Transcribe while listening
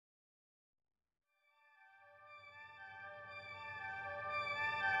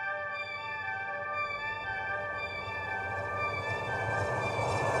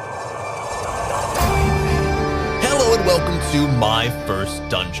to My First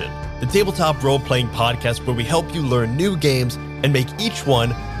Dungeon, the tabletop role-playing podcast where we help you learn new games and make each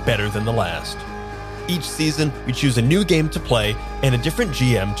one better than the last. Each season, we choose a new game to play and a different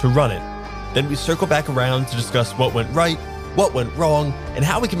GM to run it. Then we circle back around to discuss what went right, what went wrong, and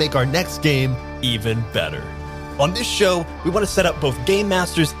how we can make our next game even better. On this show, we want to set up both game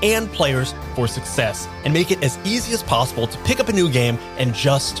masters and players for success and make it as easy as possible to pick up a new game and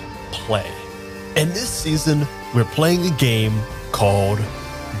just play. And this season, we're playing a game called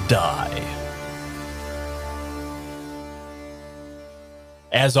Die.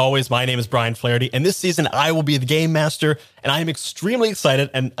 As always, my name is Brian Flaherty, and this season I will be the game master, and I am extremely excited,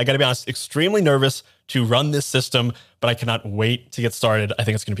 and I gotta be honest, extremely nervous to run this system, but I cannot wait to get started. I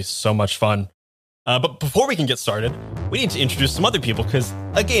think it's gonna be so much fun. But before we can get started, we need to introduce some other people, because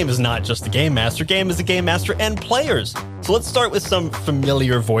a game is not just a game master. Game is a game master and players. So let's start with some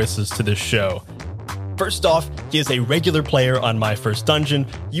familiar voices to this show. First off, he is a regular player on My First Dungeon.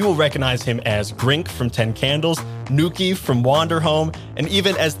 You will recognize him as Grink from 10 Candles, Nuki from Wanderhome, and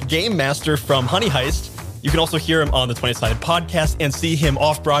even as the game master from Honey Heist. You can also hear him on the 20-Sided podcast and see him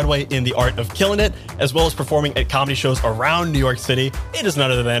off-Broadway in The Art of Killing It, as well as performing at comedy shows around New York City. It is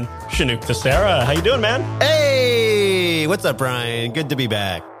none other than Chinook Tessera. How you doing, man? Hey, what's up, Brian? Good to be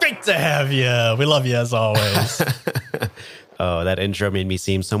back. Great to have you. We love you as always. Oh, that intro made me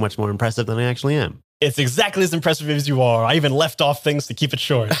seem so much more impressive than I actually am. It's exactly as impressive as you are. I even left off things to keep it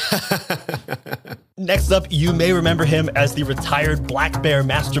short. Next up, you may remember him as the retired Black Bear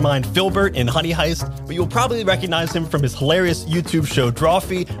mastermind Filbert in Honey Heist, but you'll probably recognize him from his hilarious YouTube show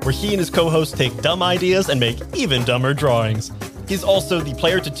Drawfee, where he and his co-host take dumb ideas and make even dumber drawings. He's also the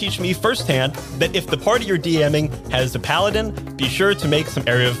player to teach me firsthand that if the party you're DMing has a paladin, be sure to make some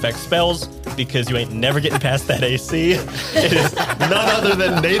area effect spells, because you ain't never getting past that AC. It is none other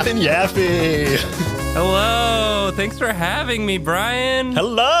than Nathan Yaffe. Hello, thanks for having me, Brian.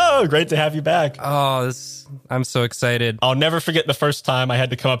 Hello, great to have you back. Oh, I'm so excited. I'll never forget the first time I had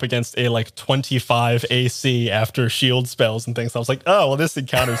to come up against a 25 AC after shield spells and things. I was like, oh, well, this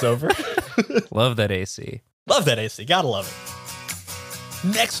encounter's over. Love that AC. Love that AC, gotta love it.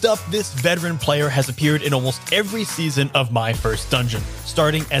 Next up, this veteran player has appeared in almost every season of My First Dungeon,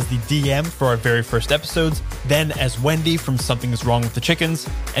 starting as the DM for our very first episodes, then as Wendy from Something's Wrong with the Chickens,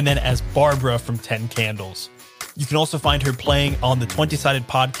 and then as Barbara from 10 Candles. You can also find her playing on the 20-Sided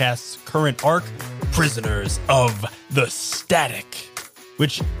podcast's current arc, Prisoners of the Static,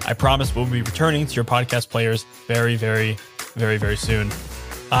 which I promise will be returning to your podcast players very, very, very, very soon.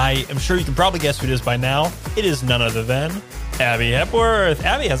 I am sure you can probably guess who it is by now. It is none other than Abby Hepworth.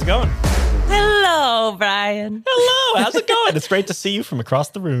 Abby, how's it going? Hello, Brian. Hello, how's it going? It's great to see you from across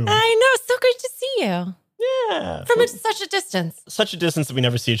the room. I know, so great to see you. Yeah. From such a distance. Such a distance that we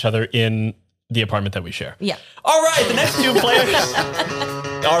never see each other in the apartment that we share. Yeah. All right, the next two players.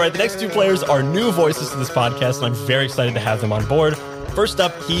 All right, the next two players are new voices to this podcast, and I'm very excited to have them on board. First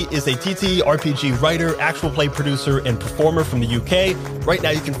up, he is a TTRPG writer, actual play producer, and performer from the UK. Right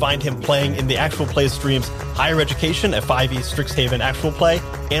now, you can find him playing in the Actual Play streams Higher Education at 5e Strixhaven Actual Play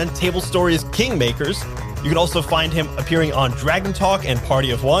and Table Stories Kingmakers. You can also find him appearing on Dragon Talk and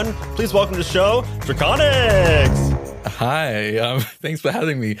Party of One. Please welcome to the show, Draconics. Hi, thanks for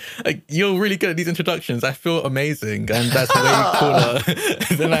having me. You're really good at these introductions. I feel amazing, and that's way cooler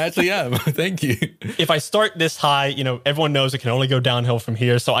than I actually am. Thank you. If I start this high, everyone knows it can only go downhill from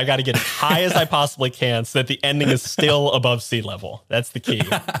here, so I got to get as high as I possibly can so that the ending is still above sea level. That's the key.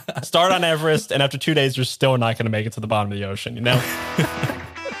 Start on Everest, and after 2 days, you're still not going to make it to the bottom of the ocean,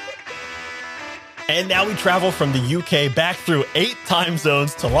 And now we travel from the UK back through 8 time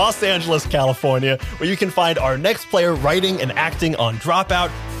zones to Los Angeles, California, where you can find our next player writing and acting on Dropout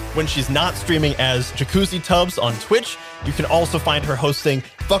when she's not streaming as Jacuzzi Tubs on Twitch. You can also find her hosting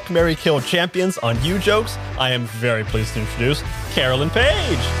Fuck, Marry, Kill Champions on YouJokes. I am very pleased to introduce Carolyn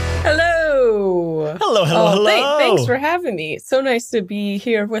Page. Hello. Hello. Thanks for having me. So nice to be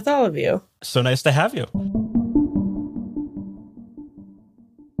here with all of you. So nice to have you.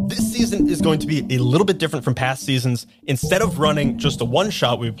 This season is going to be a little bit different from past seasons. Instead of running just a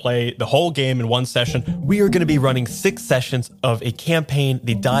one-shot, we play the whole game in one session. We are going to be running 6 sessions of a campaign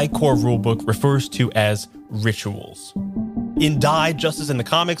the Die core rulebook refers to as rituals. In Die, just as in the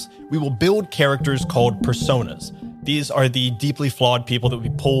comics, we will build characters called personas. These are the deeply flawed people that will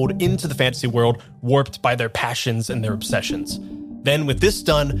be pulled into the fantasy world, warped by their passions and their obsessions. Then with this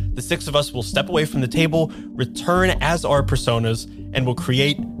done, the 6 of us will step away from the table, return as our personas, and will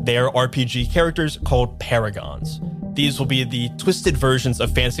create their RPG characters called Paragons. These will be the twisted versions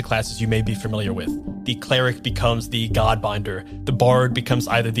of fantasy classes you may be familiar with. the cleric becomes the godbinder. The bard becomes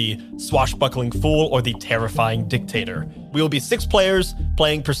either the swashbuckling fool or the terrifying dictator. We will be 6 players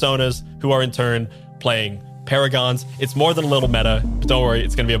playing personas who are in turn playing Paragons. It's more than a little meta, but don't worry,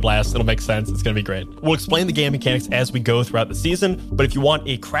 it's going to be a blast. It'll make sense. It's going to be great. We'll explain the game mechanics as we go throughout the season, but if you want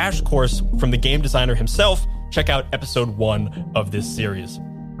a crash course from the game designer himself, check out episode 1 of this series.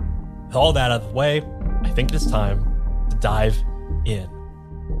 With all that out of the way, I think it is time to dive in.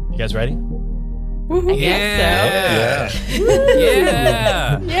 You guys ready? I guess Yeah. so.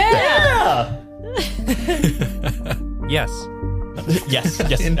 Yeah. Yes. Yes. Wait.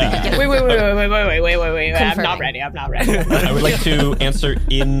 I'm Confirming. not ready. I'm not ready. I would like to answer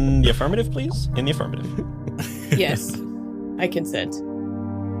in the affirmative, please. In the affirmative. Yes, I consent.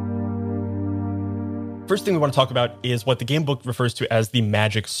 First thing we want to talk about is what the game book refers to as the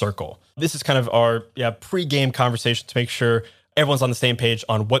magic circle. This is kind of our pre-game conversation to make sure everyone's on the same page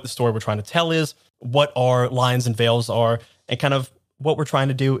on what the story we're trying to tell is, what our lines and veils are, and kind of what we're trying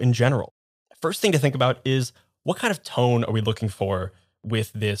to do in general. First thing to think about is, what kind of tone are we looking for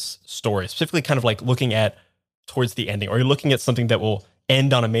with this story? Specifically kind of like looking at towards the ending. Are you looking at something that will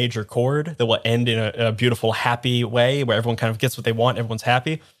end on a major chord, that will end in a beautiful, happy way where everyone kind of gets what they want, everyone's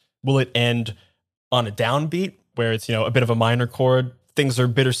happy? Will it end on a downbeat where it's, a bit of a minor chord, things are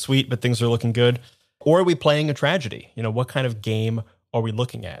bittersweet, but things are looking good? Or are we playing a tragedy? What kind of game are we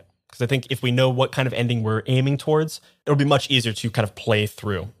looking at? Because I think if we know what kind of ending we're aiming towards, it'll be much easier to kind of play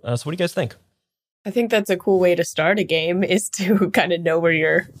through. So what do you guys think? I think that's a cool way to start a game, is to kind of know where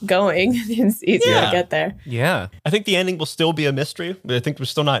you're going. It's easier to get there. Yeah. I think the ending will still be a mystery. I think we're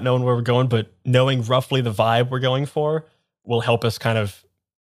still not knowing where we're going, but knowing roughly the vibe we're going for will help us kind of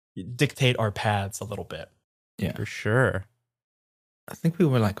dictate our paths a little bit. Yeah, For sure. I think we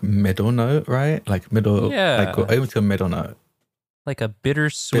were like middle note, right? Like middle, Yeah. like over to a middle note. Like a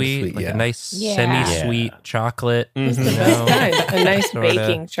bittersweet, like yeah. a nice Yeah. semi-sweet chocolate. It's the You best know? kind. A nice Sorta.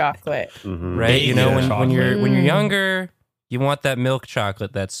 baking chocolate. Mhm. Right? You know, Baking when you're chocolate. younger, you want that milk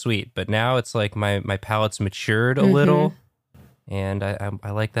chocolate that's sweet. But now it's like my palate's matured a little, and I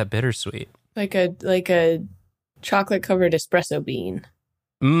like that bittersweet. Like a chocolate covered espresso bean.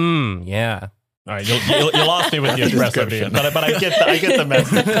 Yeah. All right, you lost me with the espresso bean, but I get the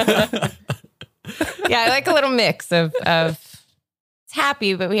message. Yeah, I like a little mix of it's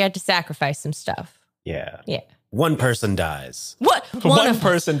happy, but we had to sacrifice some stuff. Yeah. Yeah. One person dies. What? One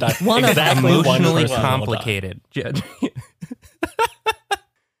person died. one of exactly one Emotionally person will die. complicated. Yeah.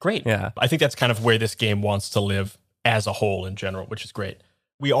 Great. Yeah. I think that's kind of where this game wants to live as a whole in general, which is great.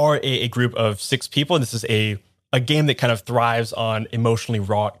 We are a group of 6 people, and this is a game that kind of thrives on emotionally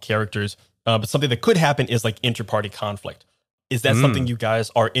wrought characters. But something that could happen is like inter-party conflict. Is that something you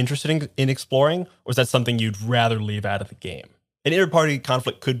guys are interested in exploring, or is that something you'd rather leave out of the game? An inter-party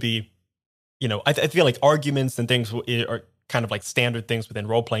conflict could be, I feel like arguments and things are kind of like standard things within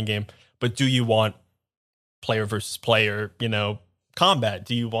role-playing game, but do you want player versus player, combat?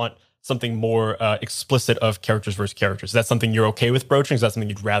 Do you want something more explicit of characters versus characters? Is that something you're okay with broaching? Is that something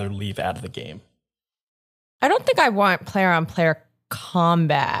you'd rather leave out of the game? I don't think I want player-on-player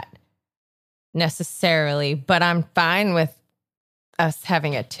combat necessarily, but I'm fine with us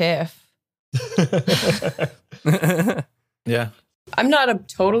having a tiff. Yeah. I'm not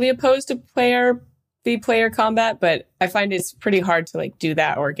totally opposed to player combat, but I find it's pretty hard to like do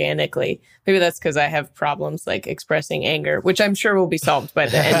that organically. Maybe that's because I have problems like expressing anger, which I'm sure will be solved by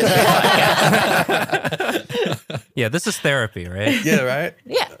the end of the podcast. Yeah, this is therapy, right? Yeah, right?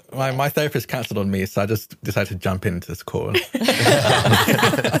 Yeah. My therapist cancelled on me, so I just decided to jump into this call.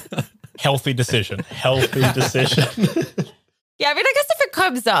 Healthy decision. Yeah, I mean, I guess if it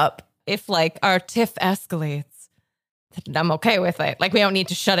comes up, if like our tiff escalates, then I'm okay with it. Like, we don't need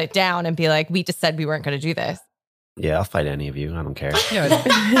to shut it down and be like, we just said we weren't going to do this. Yeah, I'll fight any of you. I don't care.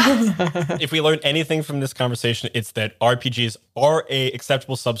 If we learn anything from this conversation, it's that RPGs are a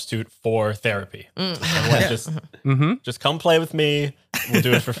acceptable substitute for therapy. Everyone just come play with me. We'll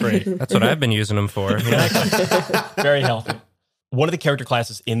do it for free. That's what I've been using them for. Yeah. Very healthy. One of the character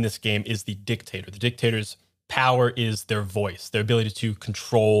classes in this game is the dictator. The dictator's power is their voice, their ability to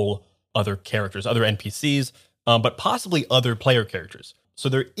control other characters, other NPCs, but possibly other player characters. So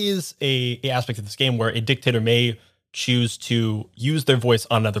there is a aspect of this game where a dictator may choose to use their voice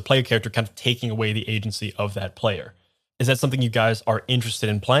on another player character, kind of taking away the agency of that player. Is that something you guys are interested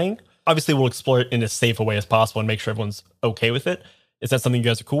in playing? Obviously, we'll explore it in as safe a way as possible and make sure everyone's okay with it. Is that something you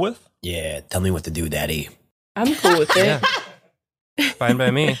guys are cool with? Yeah, tell me what to do, Daddy. I'm cool with it. Fine by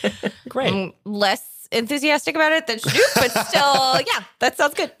me. Great. Less enthusiastic about it than Shanook, but still, yeah, that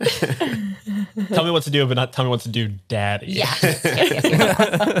sounds good. Tell me what to do, but not tell me what to do, Daddy. Yes.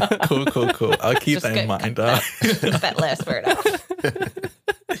 Yes. Cool. I'll keep Just that in mind. keep that last word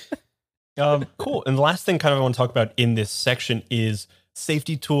out. Cool. And the last thing kind of I want to talk about in this section is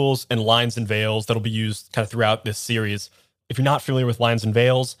safety tools and lines and veils that'll be used kind of throughout this series. If you're not familiar with lines and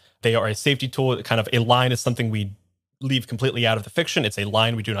veils, they are a safety tool. Kind of a line is something we leave completely out of the fiction. It's a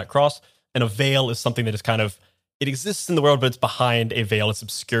line we do not cross. And a veil is something that is kind of, it exists in the world, but it's behind a veil. It's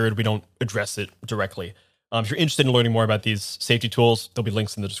obscured. We don't address it directly. If you're interested in learning more about these safety tools, there'll be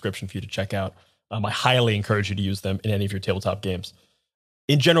links in the description for you to check out. I highly encourage you to use them in any of your tabletop games.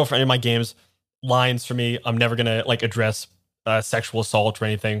 In general, for any of my games, lines for me, I'm never going to like address sexual assault or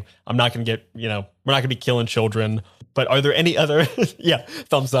anything. I'm not going to get, we're not going to be killing children. But are there any other,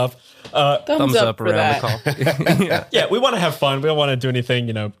 thumbs up. Thumbs up for around that. the call. Yeah, we want to have fun. We don't want to do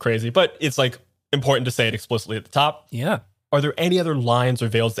anything, crazy. But it's like important to say it explicitly at the top. Yeah. Are there any other lines or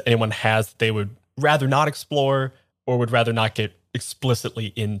veils that anyone has that they would rather not explore or would rather not get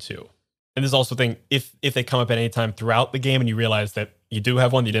explicitly into? And there's also a thing, if they come up at any time throughout the game and you realize that you do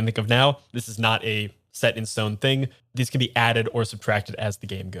have one that you didn't think of now, this is not a set in stone thing. These can be added or subtracted as the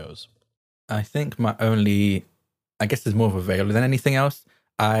game goes. I think I guess there's more of a veil than anything else.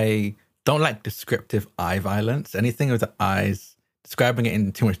 I don't like descriptive eye violence. Anything with the eyes, describing it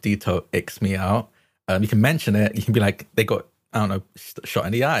in too much detail icks me out. You can mention it. You can be like, they got, I don't know, shot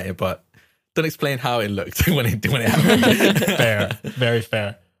in the eye, but don't explain how it looked when it happened. Fair. Very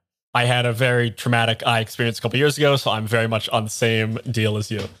fair. I had a very traumatic eye experience a couple years ago, so I'm very much on the same deal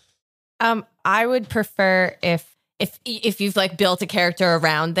as you. I would prefer if you've like built a character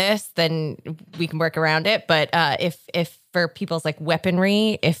around this, then we can work around it. But if for people's like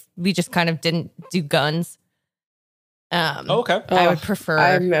weaponry, if we just kind of didn't do guns, Okay. I would prefer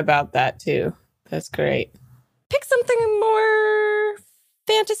I'm about that too. That's great. pick something more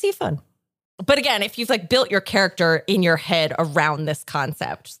fantasy fun. But again, if you've like built your character in your head around this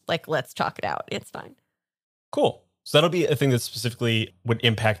concept, like let's talk it out. It's fine. Cool. So that'll be a thing that specifically would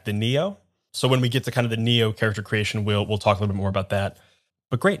impact the Neo. So when we get to kind of the Neo character creation, we'll talk a little bit more about that.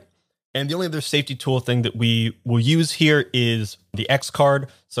 But great. And the only other safety tool thing that we will use here is the X card.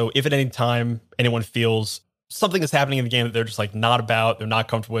 So if at any time anyone feels something is happening in the game that they're just like not about, they're not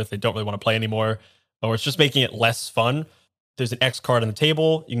comfortable with, they don't really want to play anymore, or it's just making it less fun, there's an X card on the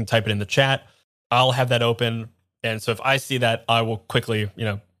table. You can type it in the chat. I'll have that open. And so if I see that, I will quickly,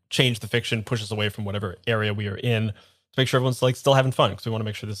 change the fiction, push us away from whatever area we are in to make sure everyone's like still having fun, because we want to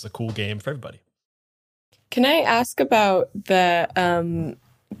make sure this is a cool game for everybody. Can I ask about the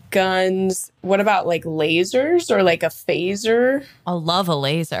guns? What about like lasers or like a phaser I love a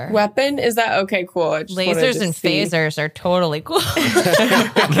laser. weapon? Is that okay? Cool. I just wanted Lasers to and see. phasers are totally cool.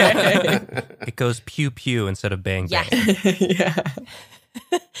 Okay. It goes pew pew instead of bang bang. Yes. Yeah.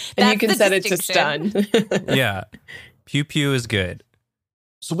 And That's you can the set it to distinction. stun. Yeah. Pew pew is good.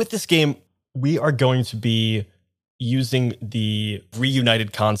 So with this game, we are going to be using the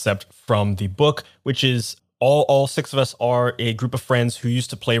reunited concept from the book, which is all six of us are a group of friends who used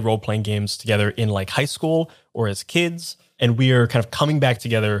to play role-playing games together in like high school or as kids. And we are kind of coming back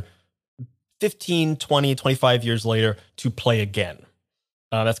together 15, 20, 25 years later to play again.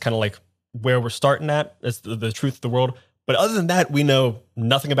 That's kind of like where we're starting at. That's the truth of the world. But other than that, we know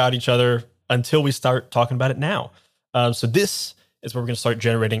nothing about each other until we start talking about it now. So this is where we're going to start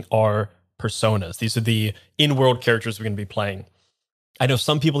generating our personas. These are the in-world characters we're going to be playing. I know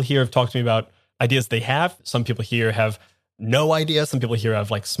some people here have talked to me about ideas they have. Some people here have no idea. Some people here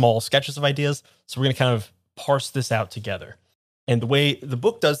have like small sketches of ideas. So we're going to kind of parse this out together. And the way the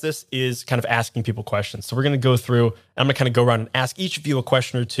book does this is kind of asking people questions. So we're going to go through, I'm going to kind of go around and ask each of you a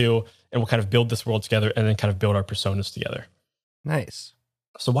question or two, and we'll kind of build this world together and then kind of build our personas together. Nice.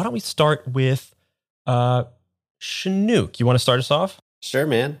 So why don't we start with Chinook? You want to start us off? Sure,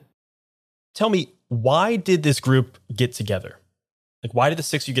 man. Tell me, why did this group get together? Like, why did the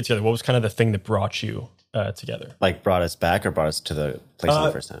six of you get together? What was kind of the thing that brought you together? Like brought us back or brought us to the place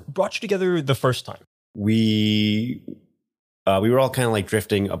the first time? Brought you together the first time. We were all kind of like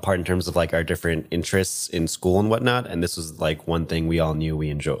drifting apart in terms of like our different interests in school and whatnot. And this was like one thing we all knew we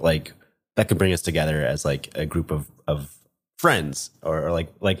enjoyed, like that could bring us together as like a group of friends or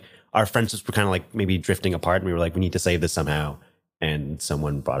like our friendships were kind of like maybe drifting apart. And we were like, we need to save this somehow. And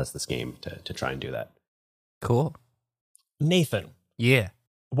someone brought us this game to try and do that. Cool. Nathan, Yeah.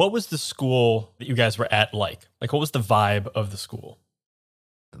 what was the school that you guys were at like? Like, what was the vibe of the school?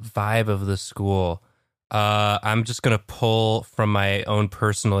 The vibe of the school. I'm just going to pull from my own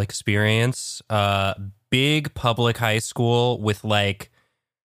personal experience. Big public high school with like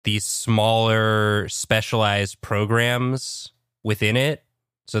these smaller specialized programs within it.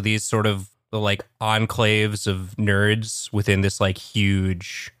 So these sort of like enclaves of nerds within this like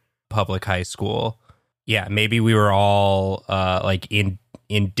huge public high school. Yeah, maybe we were all like in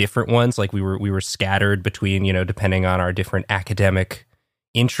different ones. Like we were scattered between, you know, depending on our different academic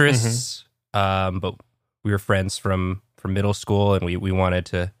interests. But we were friends from middle school, and we wanted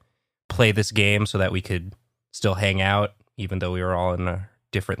to play this game so that we could still hang out, even though we were all in our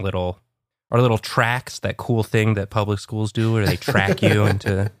little tracks. That cool thing that public schools do, where they track you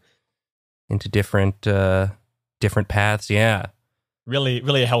into different paths. Yeah. Really,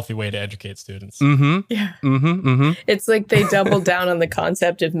 really a healthy way to educate students. Mm-hmm. Yeah. Mm-hmm. Mm-hmm. It's like they doubled down on the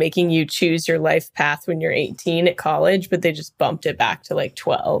concept of making you choose your life path when you're 18 at college, but they just bumped it back to like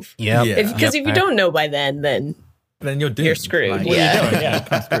 12. Yeah. Because if you don't know by then you're screwed. Like, What are you doing?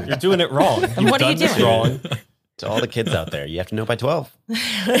 Yeah. You're doing it wrong. What are you this doing? wrong. To all the kids out there, you have to know by 12. You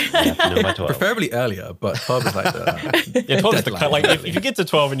have to know by 12. preferably earlier, but 12 is like the Yeah, 12 is the deadline, cut. Like, if really. you get to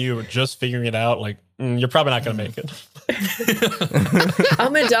 12 and you're just figuring it out, like, you're probably not going to make it.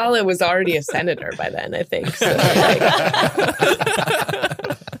 Amidala was already a senator by then, I think. So, like,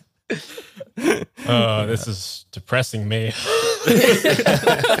 This is depressing me.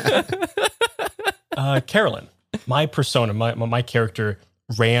 Carolyn, my persona, my character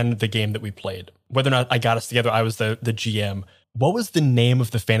ran the game that we played. Whether or not I got us together, I was the GM. What was the name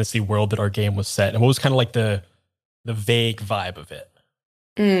of the fantasy world that our game was set? And what was kind of like the vague vibe of it?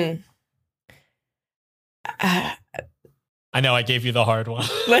 I know I gave you the hard one.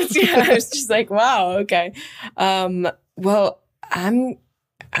 I was just like, wow, okay. Well, I'm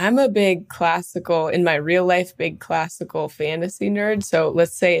a big classical, in my real life, big classical fantasy nerd. So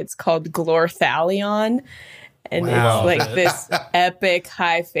let's say it's called Glorthalion. And Wow. it's like this epic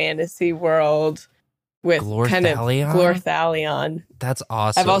high fantasy world with kind of Glorthalion? Glorthalion. That's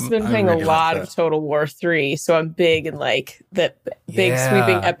awesome. I've also been playing a really lot like of that. Total War 3, so I'm big in like the big Yeah.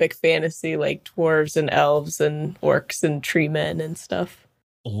 sweeping epic fantasy, like dwarves and elves and orcs and tree men and stuff.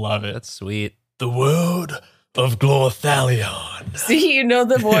 Love it. That's sweet. The world of Glorthalion. See, you know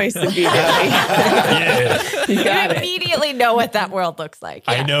the voice immediately. Yeah. You You got it. immediately know what that world looks like.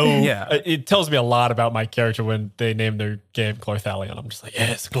 I Yeah. know. Yeah. It tells me a lot about my character when they name their game Glorthalion. I'm just like,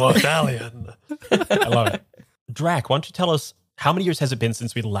 yes, Glorthalion. I love it. Drac, why don't you tell us, how many years has it been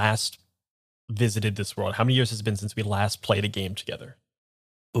since we last visited this world? How many years has it been since we last played a game together?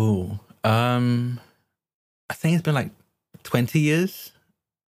 Ooh. I think it's been like 20 years.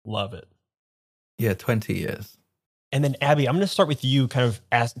 Love it. Yeah, 20 years. And then Abby, I'm going to start with you kind of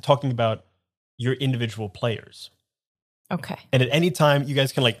talking about your individual players. Okay. And at any time, you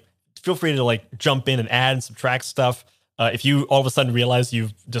guys can like, feel free to like jump in and add and subtract stuff. If you all of a sudden realize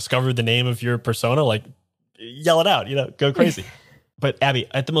you've discovered the name of your persona, like yell it out, go crazy. But Abby,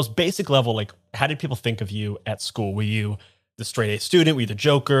 at the most basic level, like how did people think of you at school? Were you the straight A student? Were you the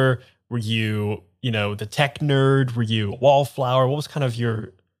joker? Were you, the tech nerd? Were you a wallflower? What was kind of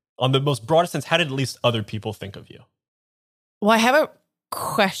on the most broadest sense, how did at least other people think of you? Well, I have a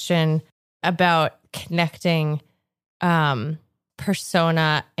question about connecting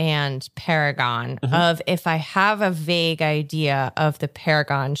persona and Paragon. Mhm. Of if I have a vague idea of the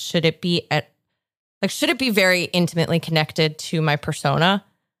Paragon, should it be very intimately connected to my persona?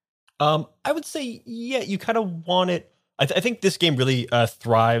 I would say, yeah, you kind of want it. I think this game really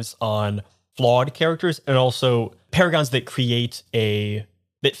thrives on flawed characters and also Paragons that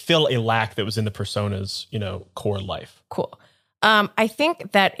that fill a lack that was in the persona's, core life. Cool. I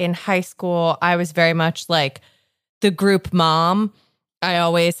think that in high school, I was very much like the group mom. I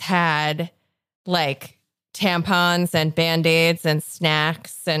always had like tampons and Band-Aids and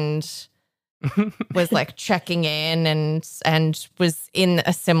snacks and was like checking in and was in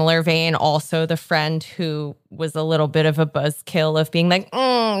a similar vein. Also the friend who was a little bit of a buzzkill of being like,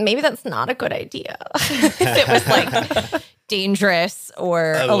 maybe that's not a good idea. If it was like dangerous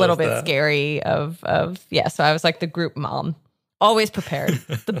or a little bit scary yeah. So I was like the group mom, always prepared.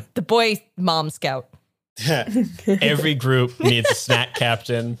 the boy mom scout. Every group needs a snack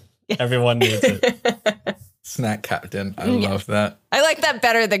captain. Everyone needs it. Snack captain. I love that. I like that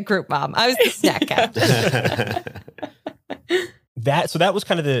better than group mom. I was the snack captain. So that was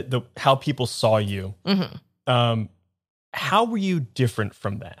kind of the how people saw you. Mhm. How were you different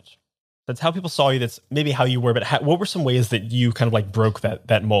from that? That's how people saw you. That's maybe how you were. But what were some ways that you kind of like broke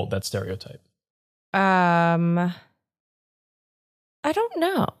that mold, that stereotype? I don't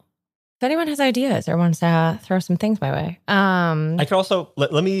know. If anyone has ideas or wants to throw some things my way. I can also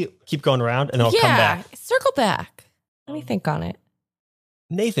let me keep going around and I'll come back. Circle back. Let me think on it.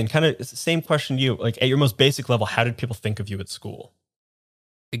 Nathan, kind of same question to you. Like at your most basic level, how did people think of you at school?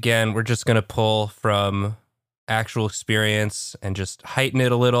 again, we're just going to pull from actual experience and just heighten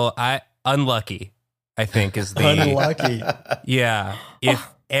it a little. Unlucky, I think, is the Unlucky. Yeah. If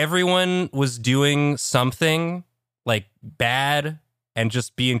everyone was doing something like bad and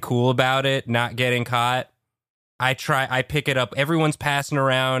just being cool about it, not getting caught, I pick it up. Everyone's passing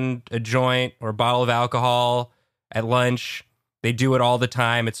around a joint or a bottle of alcohol at lunch. They do it all the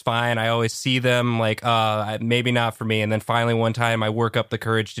time. It's fine. I always see them like, maybe not for me. And then finally one time I work up the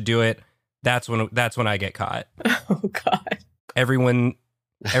courage to do it. That's when I get caught. Oh God.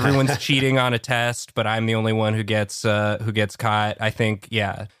 Everyone's cheating on a test, but I'm the only one who gets caught. I think,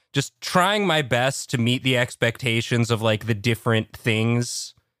 yeah, just trying my best to meet the expectations of like the different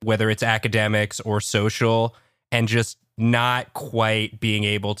things, whether it's academics or social, and just not quite being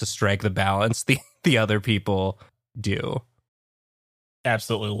able to strike the balance the other people do.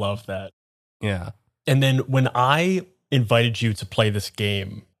 Absolutely love that. Yeah. And then when I invited you to play this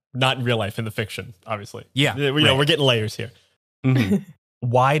game, not in real life, in the fiction, obviously. Yeah. We're getting layers here. Mhm.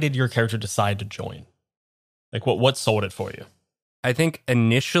 Why did your character decide to join? Like what sold it for you? I think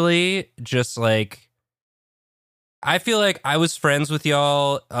initially, just like, I feel like I was friends with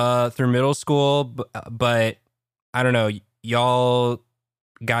y'all through middle school, but I don't know, y'all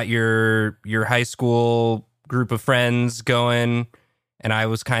got your high school group of friends going, and I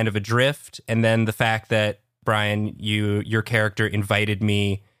was kind of adrift. And then the fact that Brian, your character invited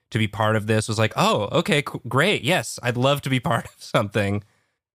me to be part of this was like, oh, okay, great. Yes, I'd love to be part of something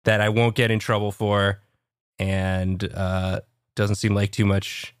that I won't get in trouble for, and doesn't seem like too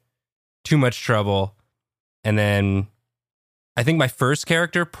much trouble. And then I think my first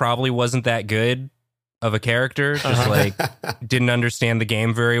character probably wasn't that good of a character, just like didn't understand the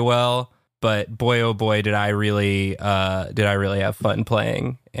game very well. But boy, oh boy, did I really have fun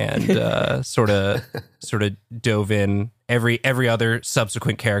playing, and sort of dove in. Every other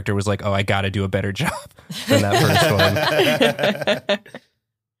subsequent character was like, oh, I got to do a better job than that first one.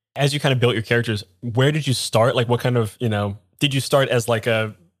 As you kind of built your characters, where did you start? Like, what kind of, did you start as like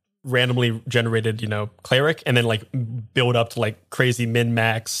a randomly generated, cleric, and then like build up to like crazy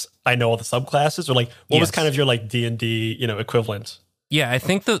min-max, I know all the subclasses, or like what was kind of your like D&D, equivalent? Yeah, I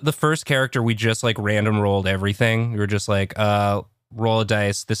think the first character, we just like random rolled everything. We were just like, roll a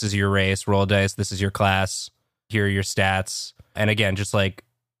dice, this is your race, roll a dice, this is your class, here are your stats. And again, just like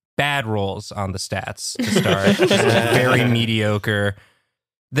bad rolls on the stats to start. Just like very mediocre.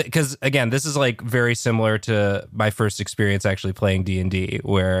 Because again, this is like very similar to my first experience actually playing D&D,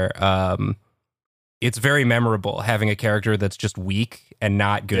 where it's very memorable having a character that's just weak and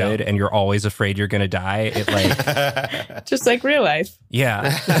not good, and you're always afraid you're going to die. It like just like real life. Yeah.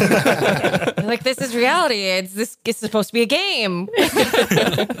 Like, this is reality. It's supposed to be a game.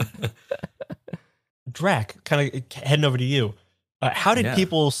 Drac, kind of heading over to you. How did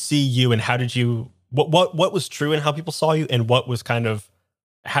people see you, and how did you what was true and how people saw you, and what was kind of,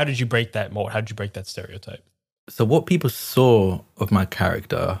 how did you break that mold? How did you break that stereotype? So what people saw of my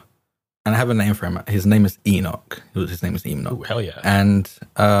character, and I have a name for him. His name is Enoch. His name is Enoch. Oh, hell yeah. And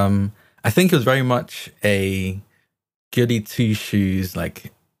I think it was very much a goody two shoes,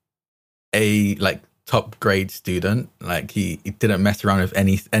 like a top grade student. Like he didn't mess around with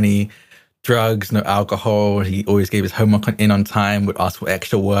any drugs, no alcohol. He always gave his homework in on time, would ask for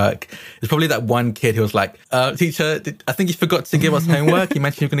extra work. There's probably that one kid who was like, teacher, I think you forgot to give us homework. You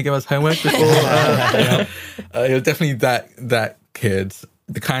mentioned you were going to give us homework before. It was definitely that kid.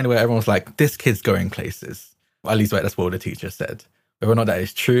 The kind where everyone's like, this kid's going places. At least that's what the teacher said. Whether or not that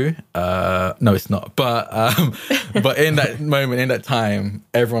is true, no, it's not. But in that moment, in that time,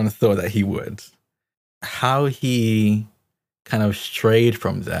 everyone thought that he would. How he kind of strayed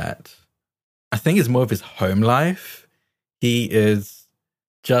from that, I think it's more of his home life. He is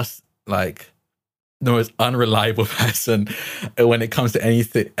just like the most unreliable person when it comes to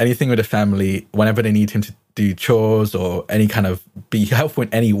anything with the family. Whenever they need him to do chores or any kind of be helpful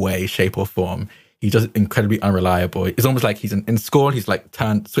in any way, shape or form, he's just incredibly unreliable. It's almost like he's in school, he's like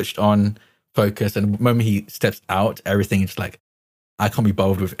switched on, focused, and the moment he steps out, everything is like, I can't be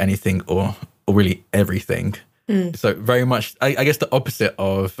bothered with anything or really everything. So very much, I guess the opposite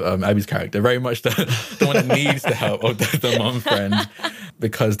of Abby's character, very much the one that needs the help of the mom friend,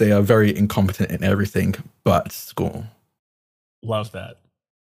 because they are very incompetent in everything but school. Love that.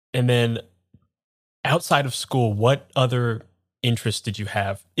 And then outside of school, what other interests did you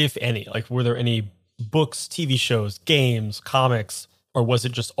have, if any? Like, were there any books, TV shows, games, comics, or was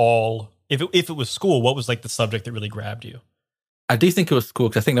it just all, if it was school, what was like the subject that really grabbed you? I do think it was cool,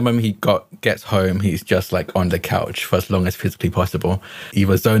 because I think the moment he gets home, he's just like on the couch for as long as physically possible,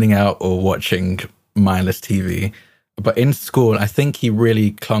 either zoning out or watching mindless TV. But in school, I think he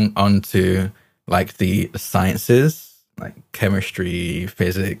really clung onto like the sciences, like chemistry,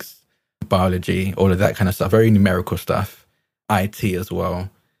 physics, biology, all of that kind of stuff, very numerical stuff, IT as well.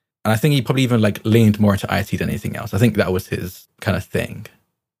 And I think he probably even like leaned more into IT than anything else. I think that was his kind of thing.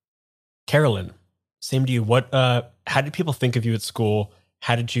 Carolyn, same to you. How did people think of you at school?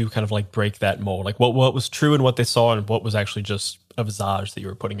 How did you kind of like break that mold? Like what was true and what they saw and what was actually just a visage that you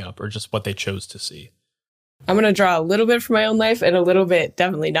were putting up or just what they chose to see? I'm going to draw a little bit from my own life and a little bit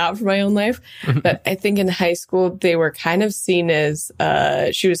definitely not from my own life. But I think in high school, they were kind of seen as,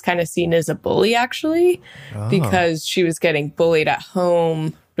 she was kind of seen as a bully, actually, because she was getting bullied at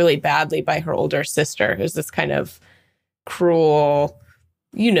home really badly by her older sister, who's this kind of cruel,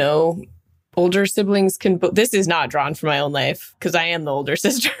 older siblings can, this is not drawn from my own life because I am the older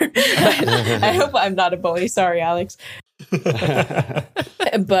sister. I hope I'm not a bully. Sorry, Alex.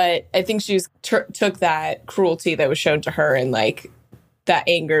 But I think she took that cruelty that was shown to her and like that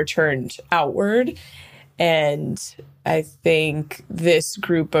anger turned outward. And I think this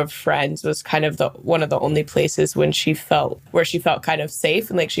group of friends was kind of one of the only places where she felt kind of safe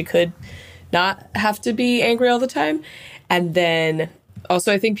and like she could not have to be angry all the time. And then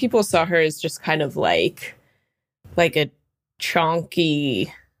also I think people saw her as just kind of like a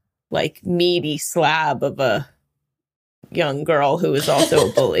chonky, like meaty slab of a young girl who is also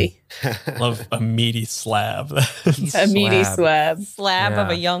a bully. Love a meaty slab. A meaty slab Of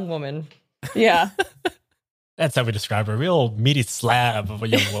a young woman. Yeah. That's how we describe her. A real meaty slab of a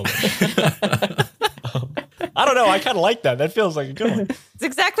young woman. I don't know. I kind of like that. That feels like a good one. It's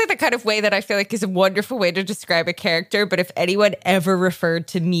exactly the kind of way that I feel like is a wonderful way to describe a character. But if anyone ever referred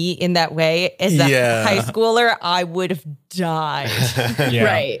to me in that way as a high schooler, I would have died.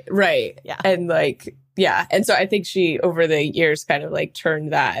 Yeah. Right. Yeah. And like, yeah. And so I think she, over the years, kind of like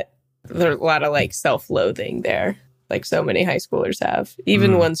turned that, there's a lot of like self-loathing there. Like so many high schoolers have,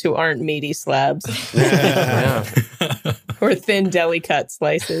 even ones who aren't meaty slabs. Or thin deli cut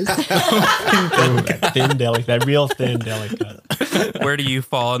slices. Thin deli, that real thin deli cut. Where do you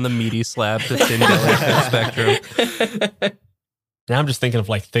fall on the meaty slab to thin deli cut spectrum? Now I'm just thinking of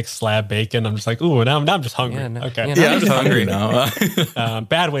like thick slab bacon. I'm just like, ooh, now I'm just hungry. Okay. I'm just hungry now.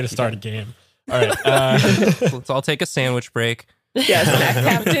 Bad way to start a game. All right. Let's all take a sandwich break. Yeah,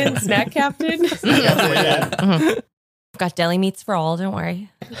 snack captain. I've got deli meats for all, don't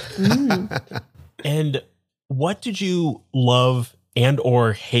worry. And what did you love and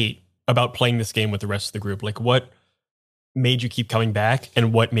or hate about playing this game with the rest of the group? Like what made you keep coming back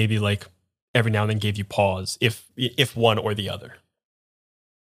and what maybe like every now and then gave you pause, if one or the other?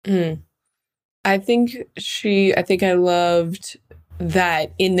 I think I loved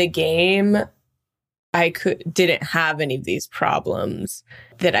that in the game I didn't have any of these problems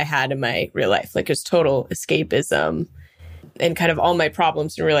that I had in my real life. Like it's total escapism and kind of all my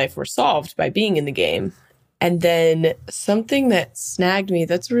problems in real life were solved by being in the game. And then something that snagged me,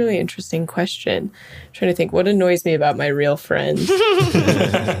 that's a really interesting question. I'm trying to think what annoys me about my real friends.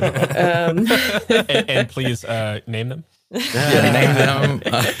 And please name them. Name them.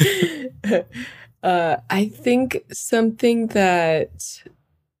 I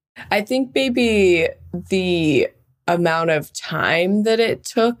think maybe the amount of time that it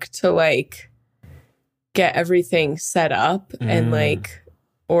took to like get everything set up and like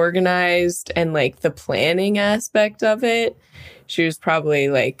organized and like the planning aspect of it. She was probably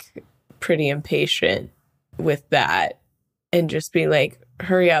like pretty impatient with that and just be like,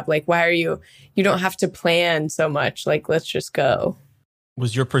 hurry up. Like, why are you don't have to plan so much. Like, let's just go.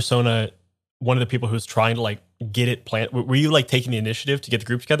 Was your persona one of the people who was trying to like get it planned? Were you like taking the initiative to get the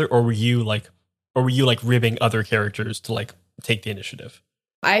group together or were you like ribbing other characters to like take the initiative?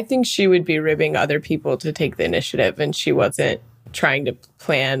 I think she would be ribbing other people to take the initiative and she wasn't trying to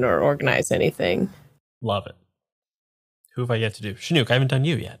plan or organize anything. Love it. Who have I yet to do? Chinook, I haven't done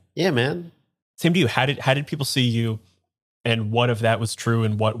you yet. Yeah, man. Same to you. How did people see you and what of that was true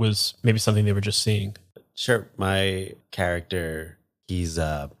and what was maybe something they were just seeing? Sure. My character, he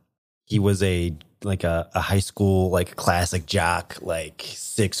was a high school like classic jock, like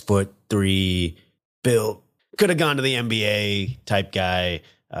 6'3", built, could have gone to the NBA type guy.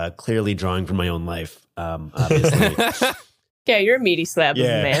 Clearly drawing from my own life, obviously. Yeah, you're a meaty slab of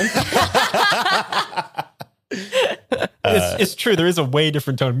a man. It's true. There is a way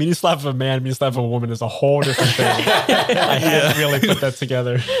different tone. Meaty slab of a man, meaty slab of a woman is a whole different thing. I hadn't really put that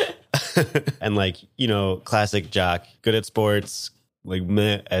together. And like, classic jock, good at sports, like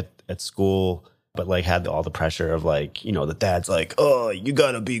meh at school, but like had all the pressure of like, the dad's like, oh, you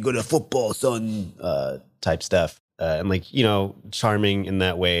gotta be good at football, son, type stuff. And like, charming in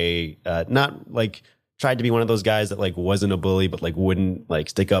that way, not like tried to be one of those guys that like wasn't a bully, but like wouldn't like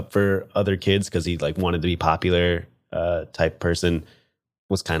stick up for other kids because he like wanted to be popular type person.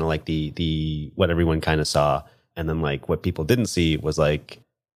 Was kind of like the what everyone kind of saw. And then like what people didn't see was like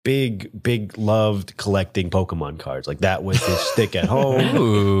big loved collecting Pokemon cards. Like that was his stick at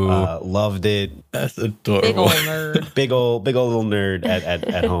home. Loved it. That's adorable. Big old nerd. Big old little nerd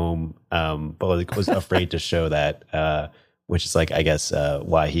at home. But like, was afraid to show that, which is like, I guess,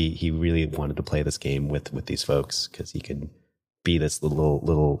 why he really wanted to play this game with these folks, because he could be this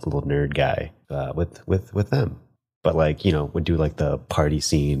little nerd guy with them. But like, you know, would do like the party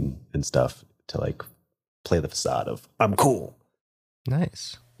scene and stuff to like play the facade of I'm cool.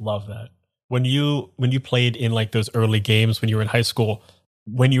 Nice. Love that. When you played in like those early games when you were in high school,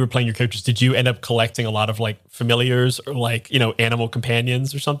 when you were playing your characters, did you end up collecting a lot of like familiars or like, you know, animal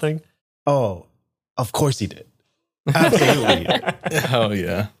companions or something? Oh, of course he did. Absolutely. Oh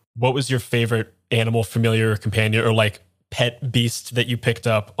yeah. What was your favorite animal familiar or companion or like pet beast that you picked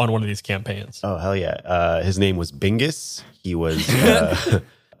up on one of these campaigns? Oh, hell yeah. His name was Bingus. He was a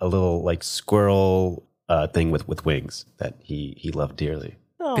little like squirrel thing with wings that he loved dearly.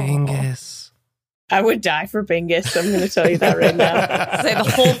 Bingus. I would die for Bingus. I'm going to tell you that right now. Say the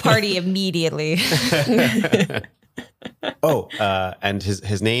whole party immediately. And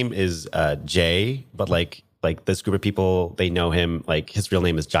his name is Jay, but like this group of people, they know him, like his real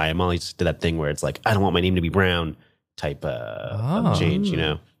name is Jayamal. He just did that thing where it's like, I don't want my name to be Brown type of change, you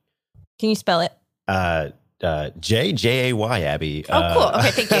know? Can you spell it? Jay, Abby. Oh, cool.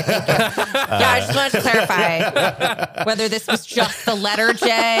 Okay, thank you. Yeah, I just wanted to clarify whether this was just the letter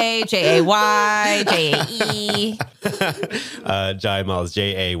J, Jay, Jae. Jayamal is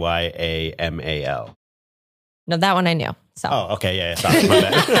Jayamal. No, that one I knew. So. Oh, okay. Yeah. Sorry, my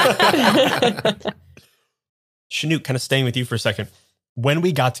bad. Chinook, kind of staying with you for a second. When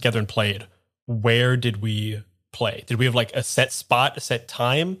we got together and played, where did we play? Did we have like a set spot, a set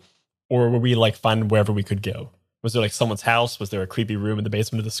time? Or were we like finding wherever we could go? Was there like someone's house? Was there a creepy room in the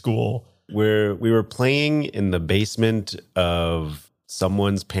basement of the school? We were playing in the basement of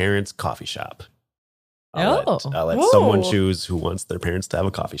someone's parents' coffee shop. I'll let someone choose who wants their parents to have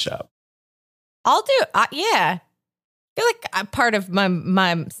a coffee shop. I'll do. Yeah. I feel like I'm part of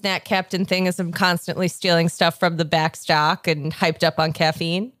my snack captain thing is I'm constantly stealing stuff from the back stock and hyped up on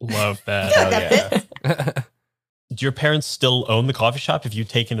caffeine. Love that. Yeah. Do your parents still own the coffee shop? Have you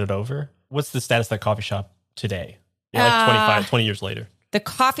taken it over? What's the status of that coffee shop today? Yeah, like 20 years later. The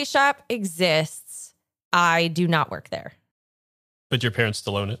coffee shop exists. I do not work there. But your parents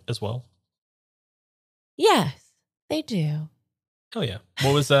still own it as well? Yes, they do. Oh yeah.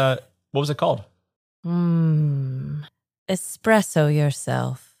 What was it called? Espresso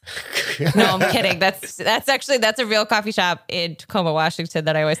yourself. No, I'm kidding. That's a real coffee shop in Tacoma, Washington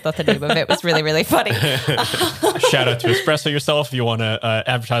that I always thought the name of it was really, really funny. Shout out to Espresso Yourself. If you want to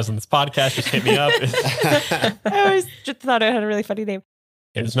advertise on this podcast, just hit me up. I always just thought it had a really funny name.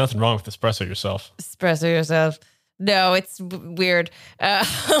 Yeah, there's nothing wrong with Espresso Yourself. Espresso Yourself. No, it's weird. No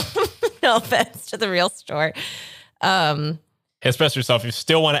offense to the real store. Hey, Espresso Yourself, if you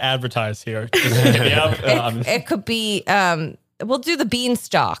still want to advertise here, just hit me up. It could be... we'll do the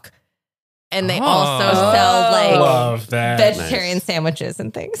beanstalk. And they also sell like vegetarian sandwiches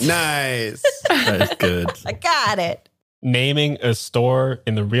and things. Nice. That's good. I got it. Naming a store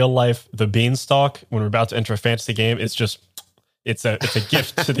in the real life, the Beanstalk, when we're about to enter a fantasy game, it's a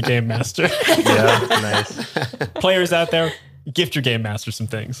gift to the game master. Yeah, nice. Players out there, gift your game master some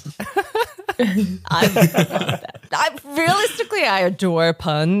things. I love that. Realistically, I adore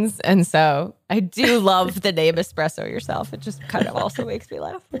puns. And so I do love the name Espresso Yourself. It just kind of also makes me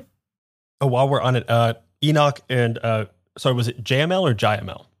laugh. Oh, while we're on it, Enoch and, sorry, was it JML or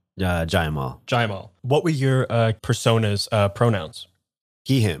JML? Jayamal. JML. What were your persona's pronouns?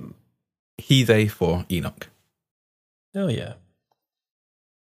 He, him. He, they for Enoch. Oh, yeah.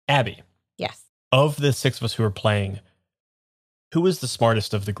 Abby. Yes. Of the six of us who were playing, who was the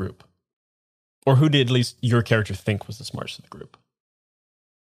smartest of the group? Or who did at least your character think was the smartest of the group?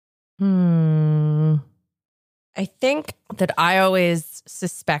 I think that I always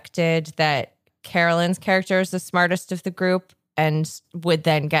suspected that Carolyn's character is the smartest of the group and would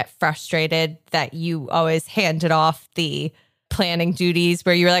then get frustrated that you always handed off the planning duties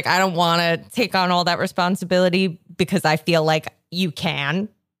where you're like, I don't want to take on all that responsibility because I feel like you can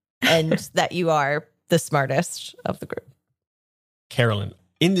and that you are the smartest of the group. Carolyn,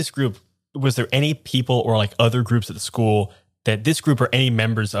 in this group, was there any people or like other groups at the school that this group or any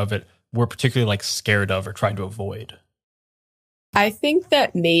members of it were particularly like scared of or trying to avoid? I think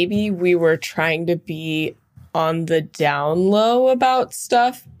that maybe we were trying to be on the down low about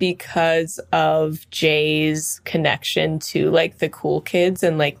stuff because of Jay's connection to like the cool kids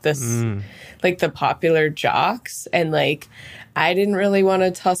and like this like the popular jocks, and like I didn't really want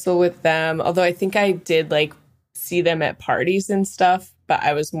to tussle with them, although I think I did like see them at parties and stuff, but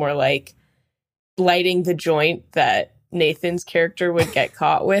I was more like lighting the joint that Nathan's character would get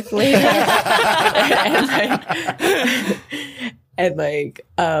caught with later.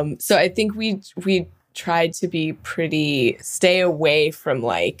 So I think we tried to be stay away from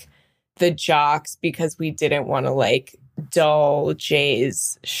like the jocks because we didn't want to like dull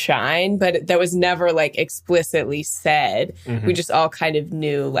Jay's shine, but that was never like explicitly said. We just all kind of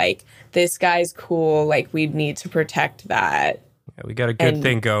knew like this guy's cool, like we'd need to protect that. Yeah, we got a good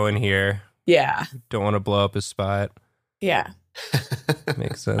thing going here. Yeah. Don't want to blow up his spot. Yeah.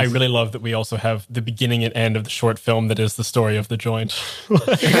 Makes sense. I really love that we also have the beginning and end of the short film that is the story of the joint. When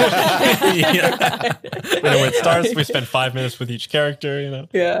it starts, we spend 5 minutes with each character, you know.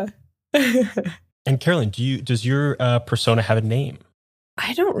 Yeah. And Carolyn, does your persona have a name?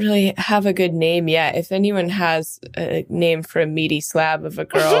 I don't really have a good name yet. If anyone has a name for a meaty slab of a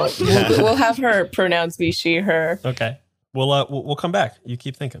girl, we'll have her pronounce me, she, her. Okay. We'll come back. You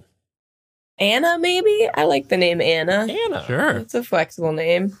keep thinking. Anna, maybe? I like the name Anna. Anna. Sure. It's a flexible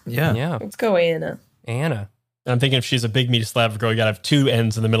name. Yeah. Yeah. Let's go Anna. Anna. I'm thinking if she's a big meaty slab of a girl, you gotta have 2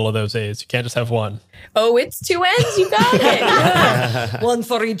 ends in the middle of those A's. You can't just have one. Oh, it's 2 ends? You got it. One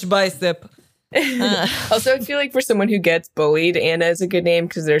for each bicep. Also, I feel like for someone who gets bullied, Anna is a good name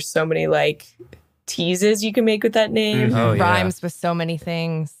because there's so many like teases you can make with that name. Oh, yeah. Rhymes with so many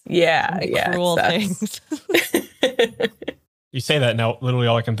things. Yeah, Cruel it's things. You say that now, literally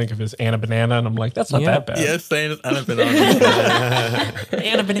all I can think of is Anna Banana, and I'm like, that's not that bad. Yeah, same as Anna Banana.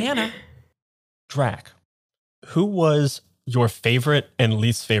 Anna Banana. Drac, who was your favorite and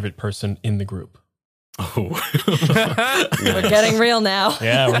least favorite person in the group? Oh. We're getting real now.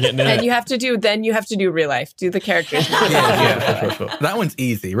 Yeah, we're getting in And it. you have to do real life. Do the characters. yeah, for sure. That one's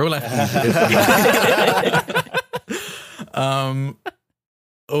easy. Real life is easy.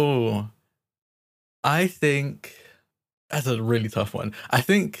 I think that's a really tough one. I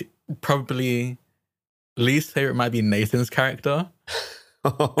think probably least favorite might be Nathan's character.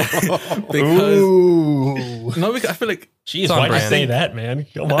 Because I feel like Jeez, why'd you brand. say that, man?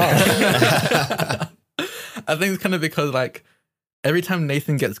 Come on. I think it's kind of because like every time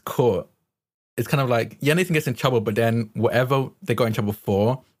Nathan gets caught, it's kind of like, yeah, Nathan gets in trouble, but then whatever they got in trouble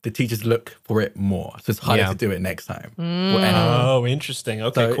for, the teachers look for it more. So it's harder to do it next time. Oh, interesting.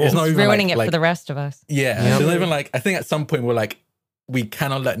 Okay, So cool. it's not even Ruining like, it for the rest of us. Yeah. Yep. So it's not even like, I think at some point we're like, we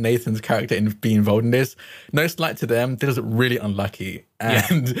cannot let Nathan's character be involved in this. No slight to them. They're just really unlucky.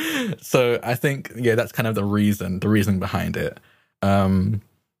 And so I think, yeah, that's kind of the reason behind it.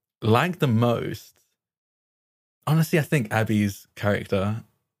 Like the most, honestly, I think Abby's character.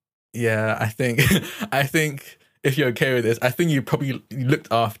 Yeah, I think if you're okay with this, I think you probably looked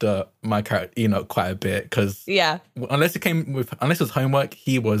after my character, Enoch, quite a bit because Yeah. unless it was homework,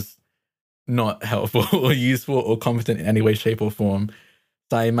 he was not helpful or useful or competent in any way, shape, or form.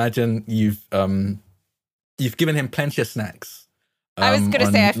 So I imagine you've given him plenty of snacks. I was going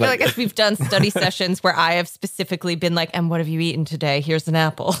to say, I feel like if we've done study sessions where I have specifically been like, and what have you eaten today? Here's an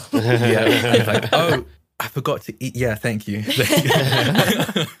apple. yeah, it's like, oh, I forgot to eat. Yeah, thank you.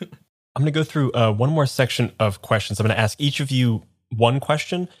 I'm going to go through one more section of questions. I'm going to ask each of you one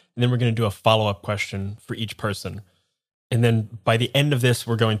question, and then we're going to do a follow-up question for each person. And then by the end of this,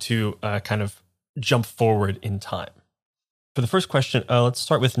 we're going to kind of jump forward in time. For the first question, let's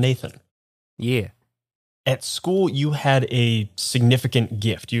start with Nathan. Yeah. At school, you had a significant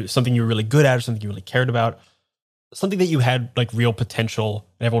gift, something you were really good at, or something you really cared about, something that you had like real potential,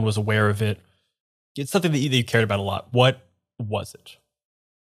 and everyone was aware of it. It's something that you cared about a lot. What was it?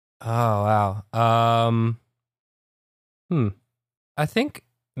 Oh, wow. I think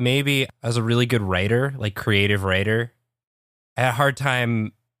maybe I was a really good writer, like creative writer. I had a hard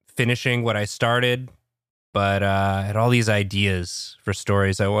time finishing what I started, but I had all these ideas for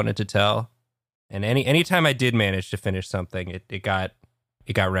stories I wanted to tell. And anytime I did manage to finish something, it got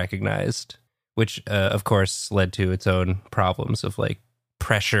recognized, which of course led to its own problems of like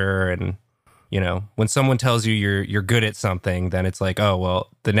pressure and, you know, when someone tells you you're good at something, then it's like, oh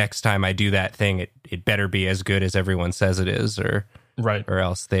well, the next time I do that thing, it better be as good as everyone says it is, or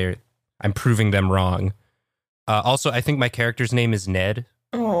else I'm proving them wrong. Also, I think my character's name is Ned.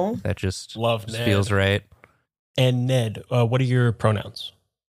 Oh, That just Love Ned. feels right. And Ned, what are your pronouns?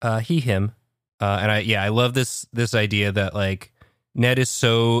 He, him. And I love this idea that like Ned is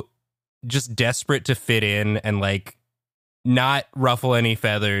so just desperate to fit in and like not ruffle any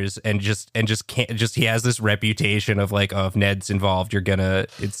feathers and just can't just he has this reputation of like, oh, if Ned's involved,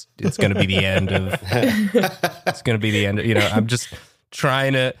 it's gonna be the end of it's gonna be the end of, I'm just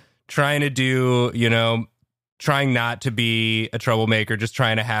trying to do, trying not to be a troublemaker, just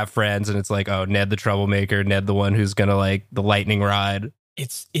trying to have friends, and it's like, oh, Ned the troublemaker, Ned the one who's gonna like the lightning rod.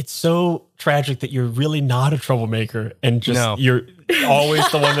 It's so tragic that you're really not a troublemaker and just you're always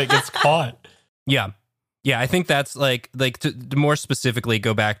the one that gets caught. Yeah. Yeah, I think that's like to more specifically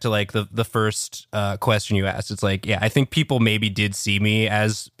go back to like the first question you asked. It's like, yeah, I think people maybe did see me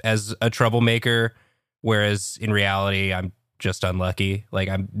as a troublemaker, whereas in reality, I'm just unlucky. Like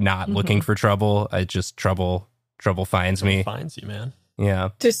I'm not looking for trouble. I just trouble finds me. Finds you, man. Yeah.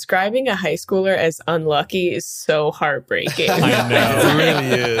 Describing a high schooler as unlucky is so heartbreaking. I know. It really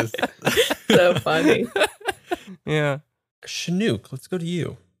is. So funny. Yeah. Chinook, let's go to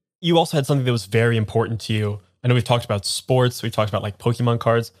you. You also had something that was very important to you. I know we've talked about sports. We talked about like Pokemon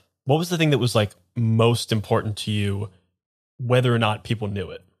cards. What was the thing that was like most important to you, whether or not people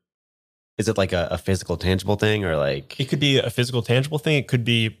knew it? Is it like a physical, tangible thing, or like It could be a physical, tangible thing. It could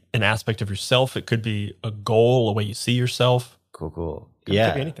be an aspect of yourself. It could be a goal, a way you see yourself. cool? It Yeah.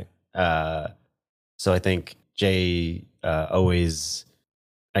 could be anything. So I think Jay always,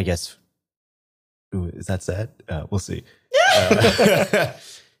 I guess, ooh, is that sad? We'll see.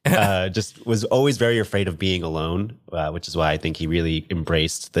 Just was always very afraid of being alone, which is why I think he really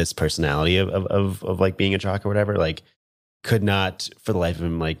embraced this personality of like being a jock or whatever. Like, could not for the life of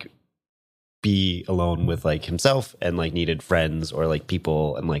him like be alone with like himself, and like needed friends or like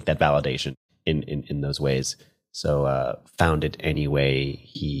people and like that validation in those ways. So found it any way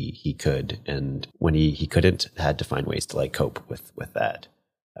he could, and when he couldn't, had to find ways to like cope with that,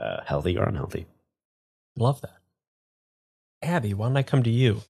 healthy or unhealthy. Love that. Abby, why don't I come to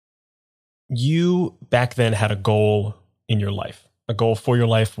you? You back then had a goal in your life, a goal for your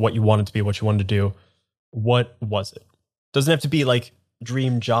life, what you wanted to be, what you wanted to do. What was it? Doesn't have to be like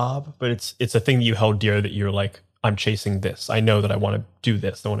dream job, but it's a thing that you held dear, that you're like, I'm chasing this. I know that I want to do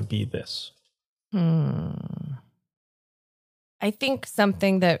this. I want to be this. I think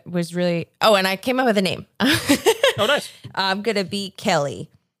something that was really... Oh, and I came up with a name. Oh, nice. I'm going to be Kelly.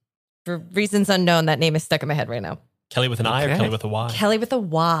 For reasons unknown, that name is stuck in my head right now. Kelly with an I or Okay. Kelly with a Y? Kelly with a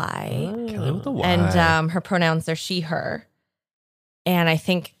Y. Kelly with a Y. And her pronouns are she, her. And I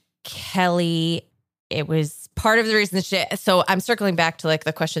think Kelly, it was part of the reason that she... So I'm circling back to like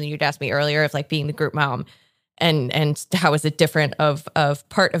the question that you'd asked me earlier of like being the group mom, and how is it different of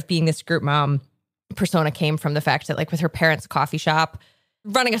part of being this group mom persona came from the fact that like with her parents' coffee shop,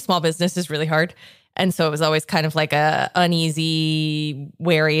 running a small business is really hard. And so it was always kind of like a uneasy,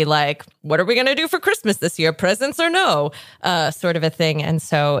 wary, like, what are we going to do for Christmas this year? Presents or no? Sort of a thing. And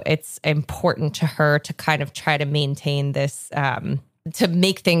so it's important to her to kind of try to maintain this, to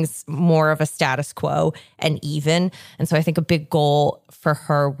make things more of a status quo and even. And so I think a big goal for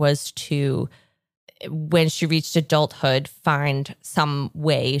her was to, when she reached adulthood, find some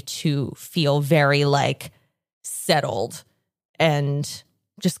way to feel very like settled and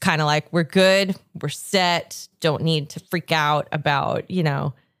just kind of like, we're good, we're set, don't need to freak out about,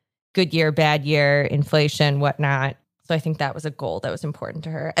 good year, bad year, inflation, whatnot. So I think that was a goal that was important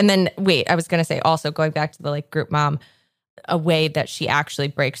to her. And then, wait, I was going to say also going back to the like group mom, a way that she actually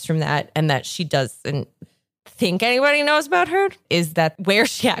breaks from that and that she doesn't think anybody knows about her is that where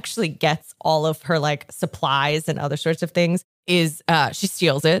she actually gets all of her like supplies and other sorts of things is she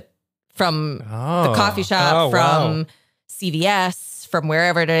steals it from the coffee shop, from CVS, from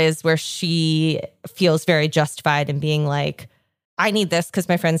wherever it is, where she feels very justified in being like, I need this because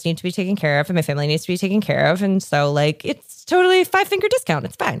my friends need to be taken care of and my family needs to be taken care of. And so like, it's totally 5-finger discount.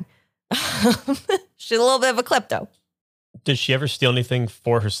 It's fine. She's a little bit of a klepto. Did she ever steal anything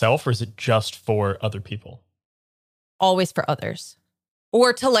for herself, or is it just for other people? Always for others,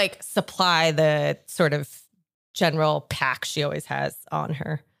 or to like supply the sort of general pack she always has on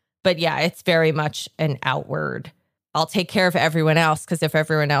her. But yeah, it's very much an outward, I'll take care of everyone else, because if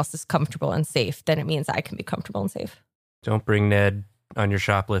everyone else is comfortable and safe, then it means I can be comfortable and safe. Don't bring Ned on your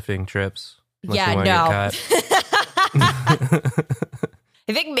shoplifting trips. unless Yeah, you wanna get caught.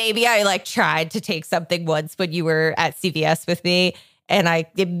 I think maybe I like tried to take something once when you were at CVS with me, and I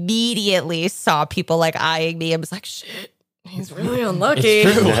immediately saw people like eyeing me and was like, shit, he's really unlucky.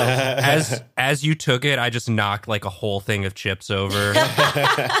 It's true. As you took it, I just knocked like a whole thing of chips over.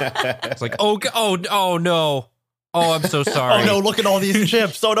 It's like, oh no. Oh, I'm so sorry. Oh no, look at all these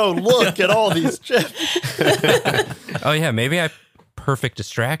chips. Oh no, look at all these chips. Oh yeah, maybe perfect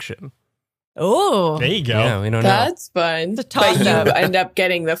distraction. Oh, There you go. Yeah, we don't know. That's fun. a But toss-up. you end up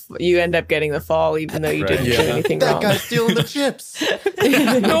getting the fall, even though you didn't do anything That wrong. guy's stealing the chips.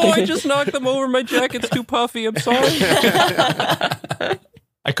 No, I just knocked them over. My jacket's too puffy. I'm sorry.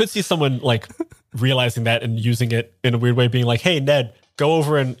 I could see someone like realizing that and using it in a weird way, being like, "Hey, Ned, go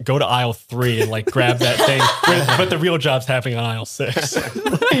over and go to aisle 3 and like grab that thing." But the real job's happening on aisle 6.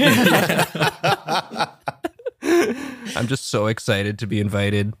 I'm just so excited to be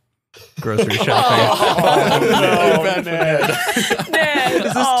invited grocery shopping. no, Ned. Ned,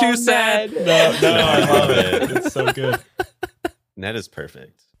 This is too sad. No, I love it. It's so good. Ned is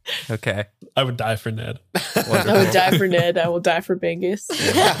perfect. Okay. I would die for Ned. I would die for Ned. I will die for Bingus.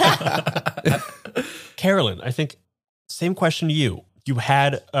 Carolyn, I think same question to you. You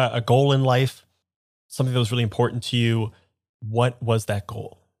had a goal in life, something that was really important to you. What was that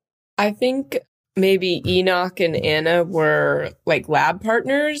goal? I think maybe Enoch and Anna were like lab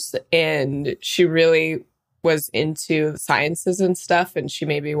partners, and she really was into sciences and stuff, and she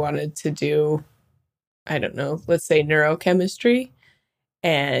maybe wanted to do, I don't know, let's say neurochemistry.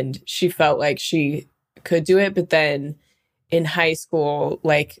 And she felt like she could do it, but then in high school,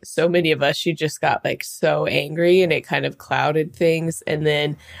 like so many of us, she just got like so angry and it kind of clouded things. And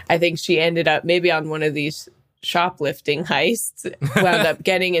then I think she ended up maybe on one of these shoplifting heists, wound up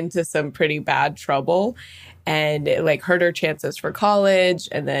getting into some pretty bad trouble, and it like hurt her chances for college.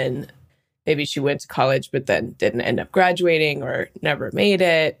 And then maybe she went to college, but then didn't end up graduating or never made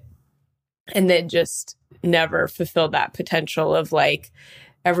it. And then just never fulfilled that potential of like,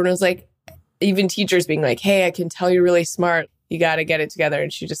 everyone was like, even teachers being like, hey, I can tell you're really smart. You got to get it together.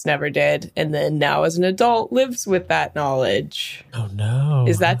 And she just never did. And then now as an adult lives with that knowledge. Oh, no.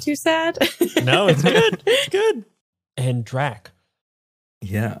 Is that too sad? No, it's good. It's good. And Drac.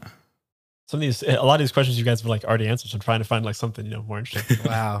 Yeah. A lot of these questions you guys have like already answered. So I'm trying to find like something, more interesting.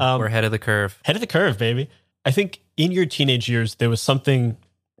 Wow. We're ahead of the curve. Head of the curve, baby. I think in your teenage years, there was something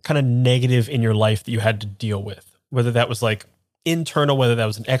kind of negative in your life that you had to deal with, whether that was like internal, whether that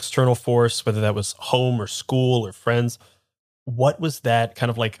was an external force, whether that was home or school or friends. What was that kind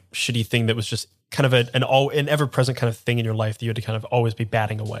of like shitty thing that was just kind of an ever-present kind of thing in your life that you had to kind of always be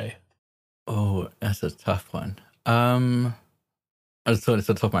batting away? Oh, that's a tough one. I just thought it's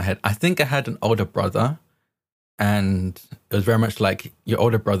on the top of my head. I think I had an older brother, and it was very much like, your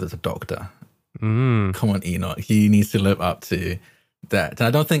older brother's a doctor. Come on, Enoch. He needs to live up to that. And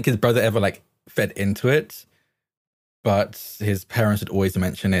I don't think his brother ever like fed into it, but his parents would always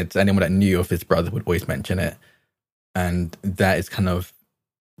mention it. Anyone that knew of his brother would always mention it. And that is kind of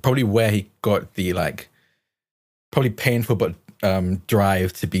probably where he got the like, probably painful, but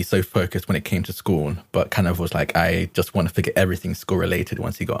drive to be so focused when it came to school, but kind of was like, I just want to forget everything school related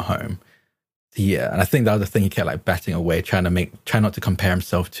once he got home. Yeah, and I think that was the thing he kept like batting away, trying not to compare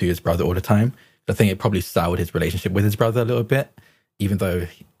himself to his brother all the time. I think it probably soured his relationship with his brother a little bit, even though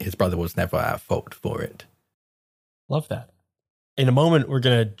his brother was never at fault for it. Love that. In a moment, we're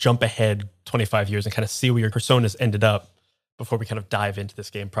going to jump ahead 25 years and kind of see where your personas ended up before we kind of dive into this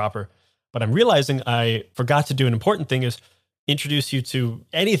game proper. But I'm realizing I forgot to do an important thing, is introduce you to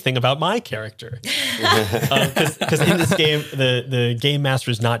anything about my character. Because in this game, the game master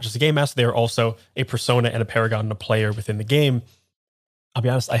is not just a game master. They are also a persona and a paragon and a player within the game. I'll be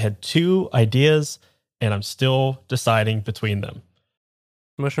honest, I had 2 ideas and I'm still deciding between them.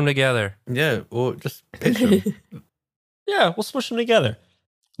 Smush them together. Yeah, or just pitch him. Yeah, we'll smush them together.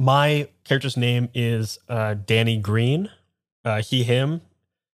 My character's name is Danny Green. He, him.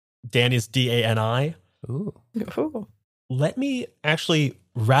 Danny's D-A-N-I. Ooh. Let me actually,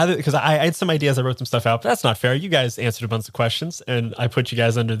 because I had some ideas, I wrote some stuff out, but that's not fair. You guys answered a bunch of questions and I put you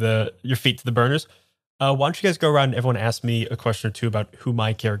guys under your feet to the burners. Why don't you guys go around and everyone ask me a question or 2 about who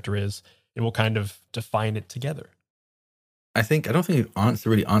my character is, and we'll kind of define it together. I don't think you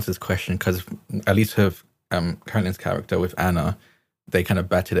really answered this question, because at least with Carolyn's character, with Anna, they kind of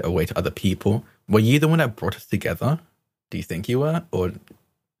batted it away to other people. Were you the one that brought us together? Do you think you were? Or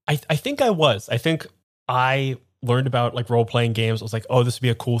I think I was. I think I learned about like role-playing games. I was like, oh, this would be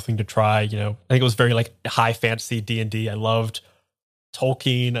a cool thing to try. I think it was very like high fantasy D&D. I loved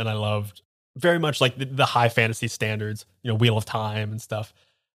Tolkien, and I loved very much like the high fantasy standards, Wheel of Time and stuff.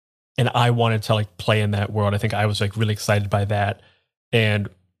 And I wanted to like play in that world. I think I was like really excited by that and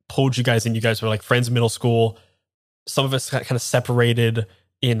pulled you guys in. You guys were like friends in middle school. Some of us got kind of separated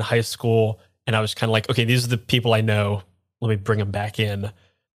in high school. And I was kind of like, okay, these are the people I know. Let me bring them back in.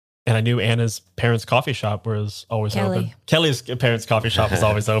 And I knew Anna's parents' coffee shop was always open. Kelly's parents' coffee shop was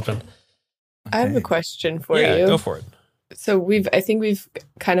always open. I have a question for Yeah, you. go for it. So I think we've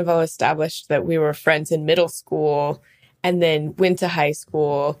kind of all established that we were friends in middle school and then went to high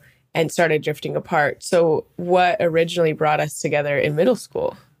school and started drifting apart. So what originally brought us together in middle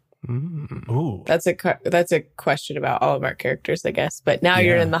school? Ooh. That's a question about all of our characters, I guess. But now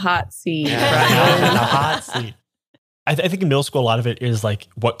you're in the hot seat. The Brian. hot seat. I think in middle school, a lot of it is like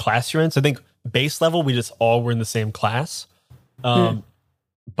what class you're in. So I think base level, we just all were in the same class.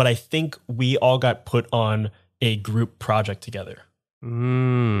 But I think we all got put on a group project together. You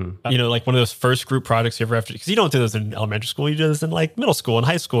know, like one of those first group projects you ever have to, because you don't do those in elementary school. You do this in like middle school and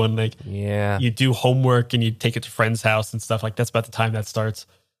high school. And like, you do homework and you take it to friend's house and stuff. Like that's about the time that starts.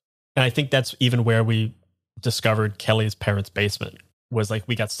 And I think that's even where we discovered Kelly's parents' basement. Was like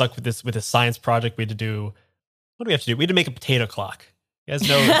we got stuck with this science project. We had to do, what do we have to do? We had to make a potato clock. You guys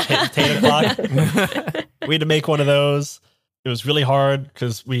know potato clock? We had to make one of those. It was really hard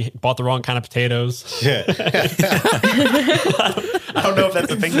because we bought the wrong kind of potatoes. Yeah. I don't know if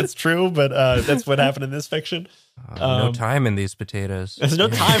that's a thing that's true, but that's what happened in this fiction. No time in these potatoes. There's no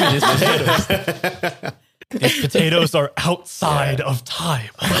time in these potatoes. These potatoes are outside of time.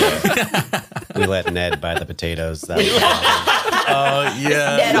 We let Ned buy the potatoes. That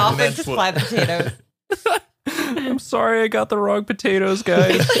Ned offered to supply the potatoes. I'm sorry I got the wrong potatoes,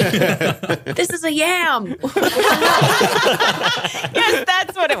 guys. This is a yam. Yes,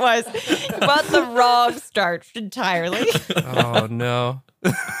 that's what it was. But the wrong starch entirely. Oh no.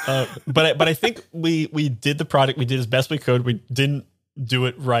 But I think we did the product. We did as best we could. We didn't do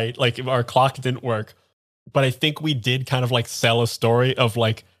it right. Like our clock didn't work. But I think we did kind of like sell a story of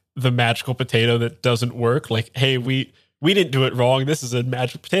like the magical potato that doesn't work. Like, hey, we didn't do it wrong. This is a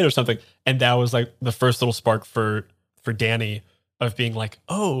magic potato or something. And that was like the first little spark for Danny of being like,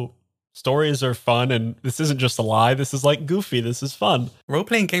 oh, stories are fun. And this isn't just a lie. This is like goofy. This is fun.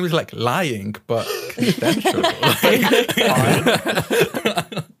 Role-playing games is like lying, but consensual.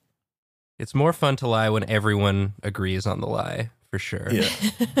 It's more fun to lie when everyone agrees on the lie, for sure. Yeah.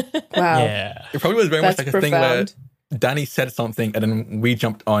 Wow. Yeah. It probably was very much That's like a thing where profound. Danny said something and then we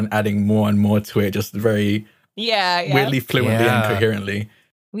jumped on adding more and more to it, just very Yeah. weirdly fluently Yeah. and coherently.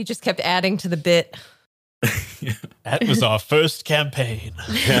 We just kept adding to the bit. That was our first campaign.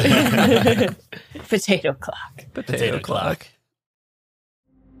 Potato clock. Potato clock.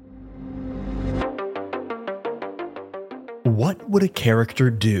 What would a character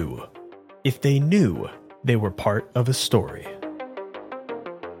do if they knew they were part of a story?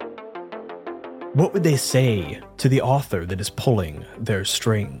 What would they say to the author that is pulling their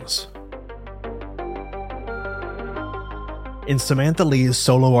strings? In Samantha Lee's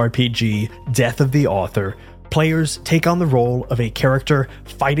solo RPG, Death of the Author, players take on the role of a character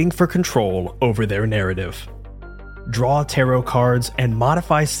fighting for control over their narrative. Draw tarot cards and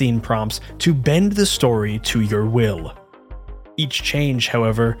modify scene prompts to bend the story to your will. Each change,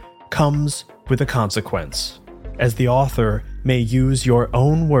 however, comes with a consequence, as the author may use your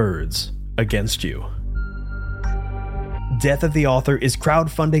own words against you. Death of the Author is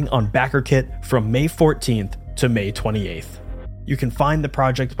crowdfunding on BackerKit from May 14th to May 28th. You can find the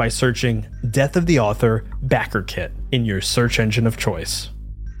project by searching Death of the Author BackerKit in your search engine of choice.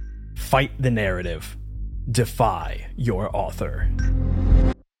 Fight the narrative. Defy your author.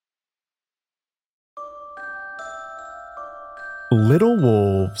 Little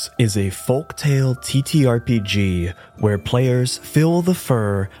Wolves is a folktale TTRPG where players fill the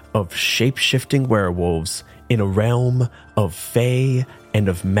fur of shape-shifting werewolves in a realm of fae and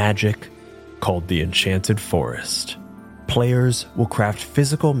of magic called the Enchanted Forest. Players will craft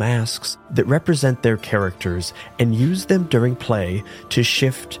physical masks that represent their characters and use them during play to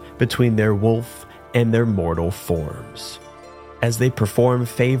shift between their wolf and their mortal forms. As they perform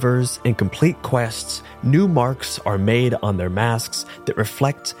favors and complete quests, new marks are made on their masks that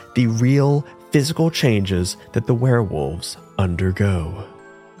reflect the real physical changes that the werewolves undergo.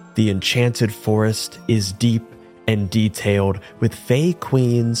 The Enchanted Forest is deep and detailed with fae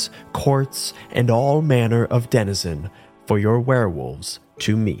queens, courts, and all manner of denizen for your werewolves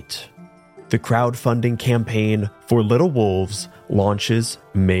to meet. The crowdfunding campaign for Little Wolves launches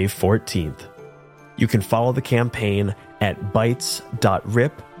May 14th. You can follow the campaign at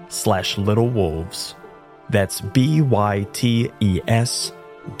bytes.rip/littlewolves. That's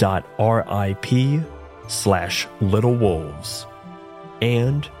bytes.rip/littlewolves.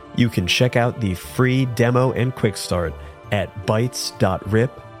 And you can check out the free demo and quick start at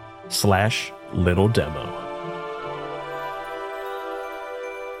bytes.rip/littledemo.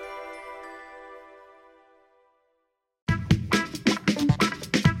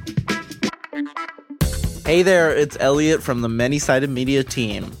 Hey there, it's Elliot from the Many Sided Media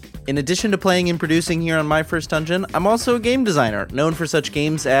team. In addition to playing and producing here on My First Dungeon, I'm also a game designer, known for such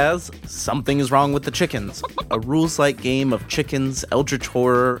games as Something is Wrong with the Chickens, a rules-like game of chickens, eldritch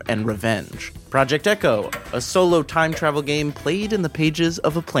horror, and revenge. Project Echo, a solo time travel game played in the pages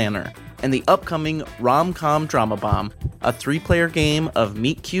of a planner. And the upcoming Rom-Com Drama Bomb, a 3-player game of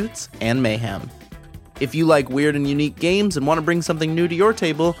meet cutes and mayhem. If you like weird and unique games and want to bring something new to your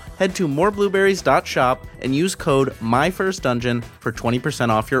table, head to moreblueberries.shop and use code MyFirstDungeon for 20%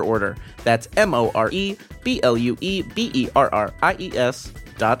 off your order. That's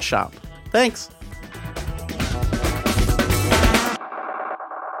MoreBlueberries.shop. Thanks!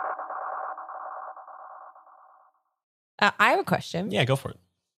 I have a question. Yeah, go for it.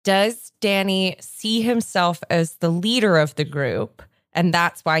 Does Danny see himself as the leader of the group, and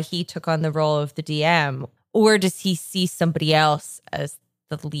that's why he took on the role of the DM? Or does he see somebody else as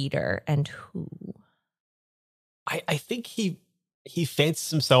the leader, and who? I think he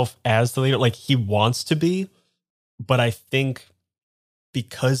fancies himself as the leader, like he wants to be, but I think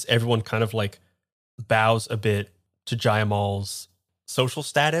because everyone kind of like bows a bit to Jayamal's social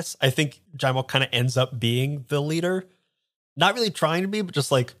status, I think Jayamal kind of ends up being the leader. Not really trying to be, but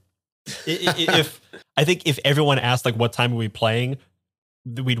just like if I think if everyone asked like what time are we playing,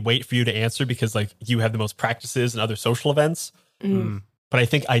 we'd wait for you to answer because like you have the most practices and other social events. But I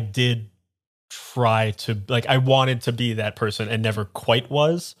think I did try to like I wanted to be that person and never quite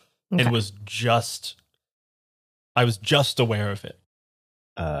was, and I was just aware of it.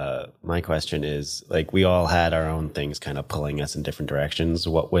 My question is, like, we all had our own things kind of pulling us in different directions.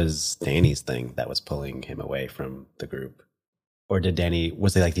 What was Danny's thing that was pulling him away from the group? Or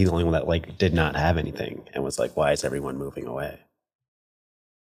was he like the only one that like did not have anything and was like, why is everyone moving away?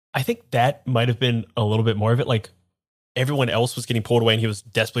 I think that might have been a little bit more of it. Like everyone else was getting pulled away and he was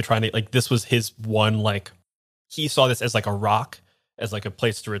desperately trying to, like, this was his one, like, he saw this as like a rock, as like a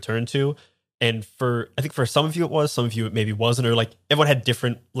place to return to. And I think for some of you it was, some of you it maybe wasn't, or like everyone had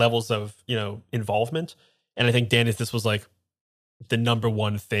different levels of, involvement. And I think this was like the number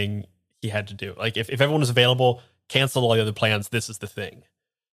one thing he had to do. Like if everyone was available, cancel all the other plans. This is the thing.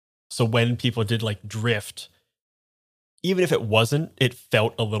 So when people did like drift, even if it wasn't, it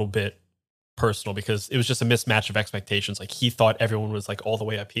felt a little bit personal because it was just a mismatch of expectations. Like he thought everyone was like all the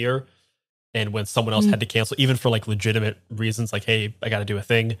way up here. And when someone else had to cancel, even for like legitimate reasons, like, hey, I got to do a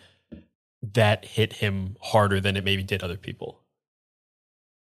thing, that hit him harder than it maybe did other people.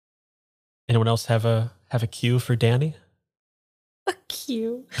 Anyone else have a cue for Danny? A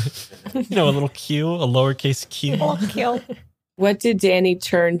cue. A little cue, a lowercase q. What did Danny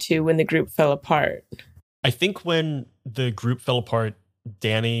turn to when the group fell apart? I think when the group fell apart,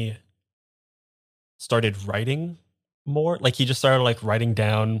 Danny started writing more. Like he just started like writing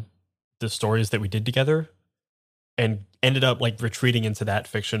down the stories that we did together and ended up like retreating into that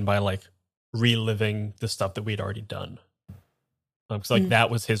fiction by like reliving the stuff that we'd already done. So like that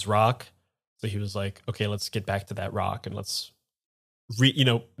was his rock. So he was like, okay, let's get back to that rock and let's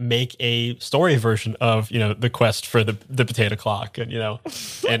make a story version of, the quest for the potato clock and,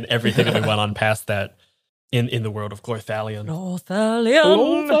 and everything that we went on past that in the world of Glorthalion.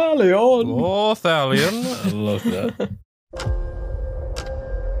 Glorthalion. I love that.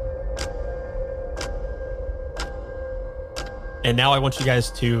 And now I want you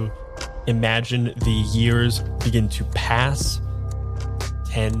guys to imagine the years begin to pass.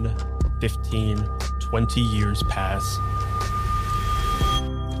 10, 15, 20 years pass.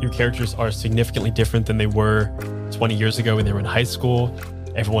 Your characters are significantly different than they were 20 years ago when they were in high school.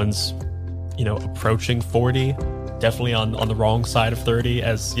 Everyone's, approaching 40. Definitely on the wrong side of 30,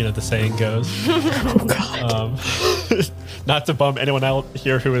 as, the saying goes. Oh, God. Not to bum anyone out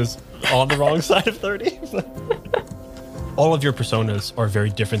here who is on the wrong side of 30. All of your personas are very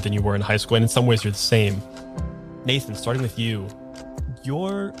different than you were in high school, and in some ways you're the same. Nathan, starting with you,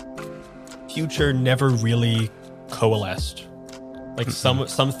 your future never really coalesced. Like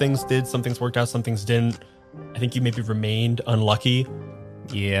some things did, some things worked out, some things didn't. I think you maybe remained unlucky.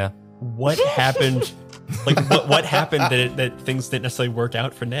 Yeah. What happened? Like what happened that things didn't necessarily work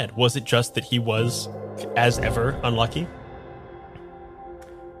out for Ned? Was it just that he was, as ever, unlucky?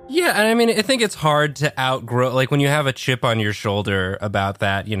 Yeah, and I mean, I think it's hard to outgrow, like when you have a chip on your shoulder about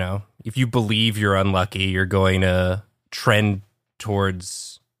that, if you believe you're unlucky, you're going to trend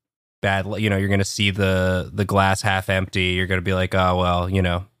towards bad, you're going to see the glass half empty. You're going to be like, oh, well,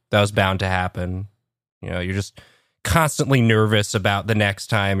 that was bound to happen. You're just constantly nervous about the next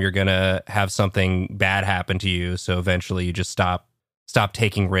time you're going to have something bad happen to you. So eventually you just stop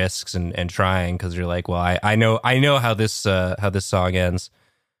taking risks and trying because you're like, well, I know how this song ends.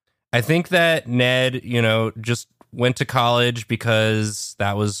 I think that Ned, just went to college because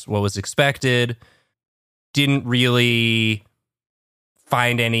that was what was expected. Didn't really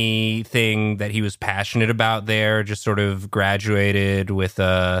find anything that he was passionate about there. Just sort of graduated with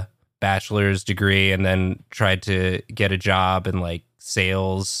a bachelor's degree and then tried to get a job in like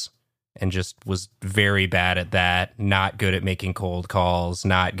sales and just was very bad at that. Not good at making cold calls,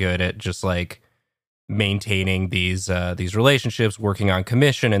 not good at just like maintaining these relationships, working on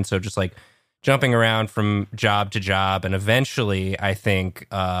commission. And so just like jumping around from job to job, and eventually I think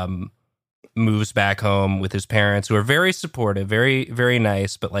moves back home with his parents, who are very supportive, very, very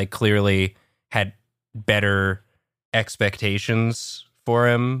nice, but like clearly had better expectations for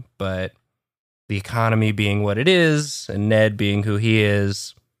him. But the economy being what it is, and Ned being who he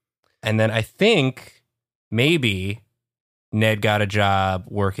is. And then I think maybe Ned got a job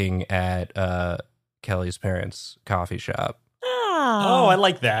working at Kelly's parents' coffee shop. Oh, I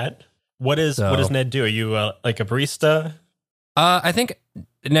like that. What does Ned do? Are you like a barista? I think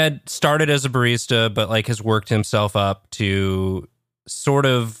Ned started as a barista, but like has worked himself up to sort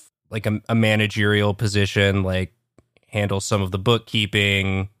of like a managerial position, like handles some of the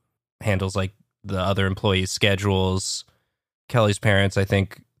bookkeeping, handles like the other employees' schedules. Kelly's parents, I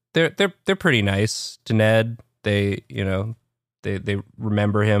think they're pretty nice to Ned. They, you know, they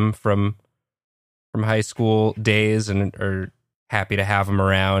remember him from high school days and are happy to have him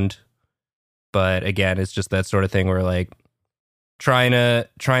around. But again, it's just that sort of thing where like trying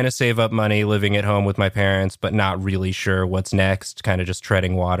to save up money, living at home with my parents, but not really sure what's next, kind of just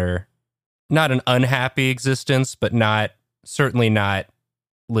treading water. Not an unhappy existence, but certainly not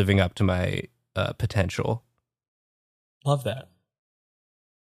living up to my potential. Love that.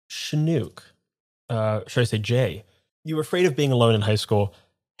 Chinook, should I say Jay, you were afraid of being alone in high school.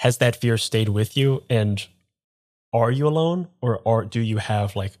 Has that fear stayed with you? And are you alone, or do you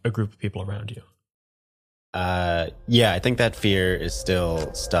have like a group of people around you? Yeah, I think that fear is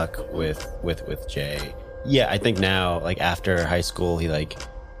still stuck with Jay. Yeah, I think now, like after high school, he like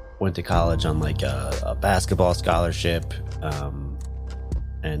went to college on like a basketball scholarship,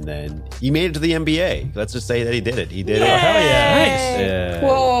 and then he made it to the NBA. Let's just say that he did it. He did it. Oh, hell yeah! Nice.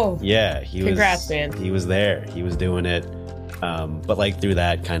 Whoa! Yeah, Congrats, man. He was there. He was doing it. But like through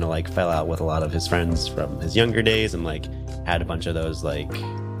that, kind of like fell out with a lot of his friends from his younger days, and like had a bunch of those like,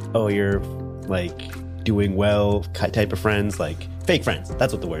 oh, you're like doing well type of friends, like fake friends.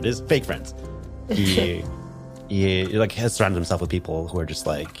 That's what the word is, fake friends. He like has surrounded himself with people who are just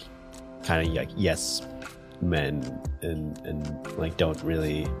like kind of like yes men and like don't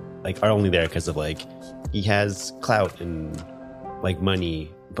really like are only there because of like he has clout and like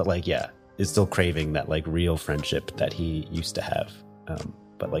money, but like yeah, is still craving that like real friendship that he used to have,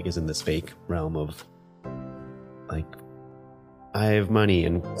 but like is in this fake realm of like I have money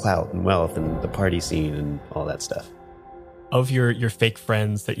and clout and wealth and the party scene and all that stuff. Of your fake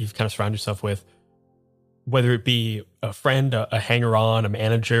friends that you've kind of surrounded yourself with, whether it be a friend, a hanger-on, a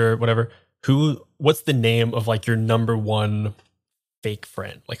manager, whatever, what's the name of like your number one fake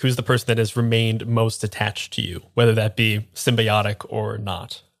friend? Like who's the person that has remained most attached to you, whether that be symbiotic or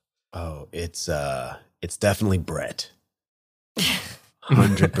not? Oh, it's definitely Brett.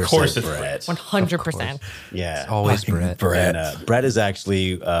 100%. Of course it's Brett. 100%. Yeah, It's always Brett. And, Brett is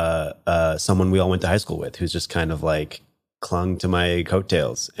actually someone we all went to high school with, who's just kind of like clung to my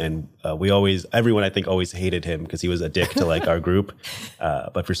coattails, and everyone I think always hated him because he was a dick to like our group.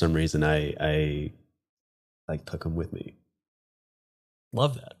 But for some reason, I like took him with me.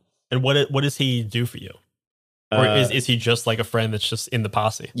 Love that. And what does he do for you? Or is he just like a friend that's just in the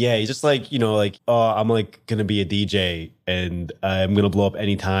posse? Yeah, he's just like, you know, like, oh, I'm like gonna be a DJ and I'm gonna blow up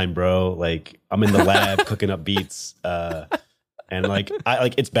anytime, bro. Like I'm in the lab cooking up beats. And like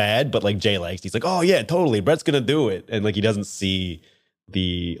it's bad, but like Jay likes, he's like, oh yeah, totally, Brett's gonna do it. And like he doesn't see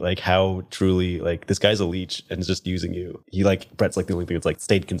the like how truly like this guy's a leech and is just using you. He like Brett's like the only thing that's like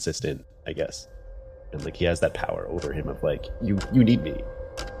stayed consistent, I guess. And like he has that power over him of like, you need me.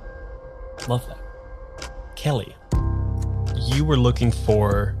 Love that. Kelly, you were looking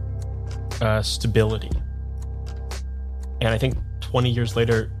for stability. And I think 20 years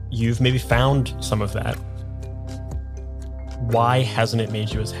later, you've maybe found some of that. Why hasn't it made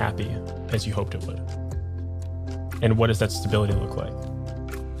you as happy as you hoped it would? And what does that stability look like?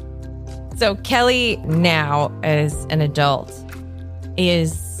 So Kelly now, as an adult,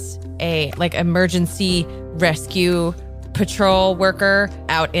 is a like emergency rescue patrol worker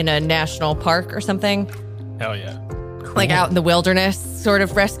out in a national park or something. Hell yeah. Like out in the wilderness sort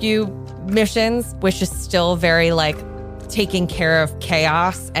of rescue missions, which is still very like taking care of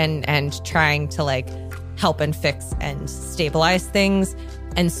chaos and trying to like help and fix and stabilize things.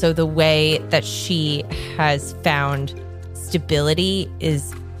 And so the way that she has found stability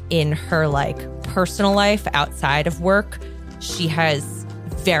is in her like personal life outside of work. She has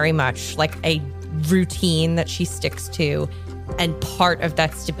very much like a routine that she sticks to. And part of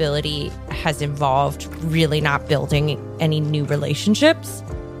that stability has involved really not building any new relationships.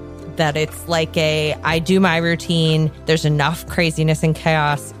 That it's like I do my routine. There's enough craziness and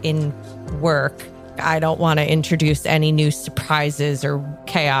chaos in work. I don't want to introduce any new surprises or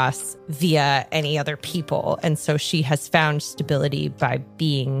chaos via any other people. And so she has found stability by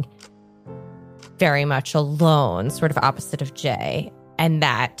being very much alone, sort of opposite of Jay. And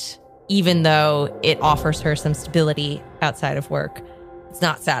that even though it offers her some stability outside of work, it's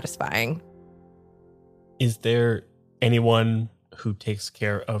not satisfying. Is there anyone who takes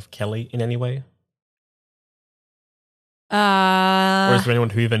care of Kelly in any way? Or is there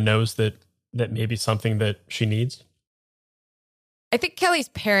anyone who even knows that may be something that she needs? I think Kelly's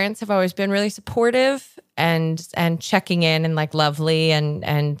parents have always been really supportive and checking in and like lovely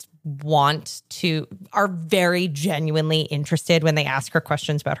and are very genuinely interested when they ask her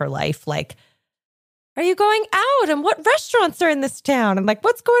questions about her life. Like, are you going out? And what restaurants are in this town? And like,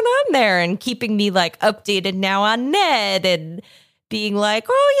 what's going on there? And keeping me like updated now on Ned and being like,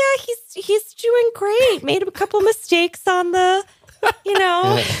 oh yeah, he's doing great. Made a couple mistakes on the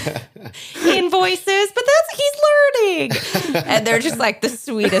invoices, but he's learning. And they're just like the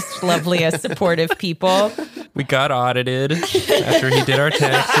sweetest, loveliest, supportive people. We got audited after he did our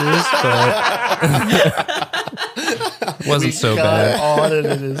taxes, but wasn't so bad.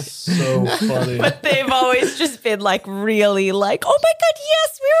 Audited is so funny. But they've always just been like really like, oh my God,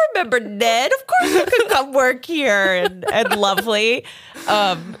 yes, we remember Ned. Of course you could come work here and lovely.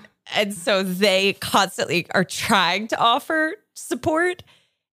 And so they constantly are trying to offer support.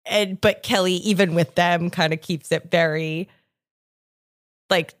 But Kelly, even with them, kind of keeps it very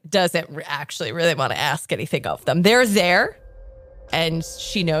like doesn't actually really want to ask anything of them. They're there and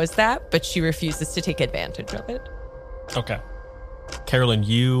she knows that, but she refuses to take advantage of it. Okay. Carolyn,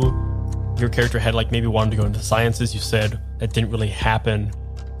 your character had like maybe wanted to go into the sciences. You said that didn't really happen.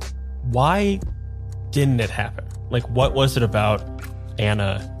 Why didn't it happen? Like, what was it about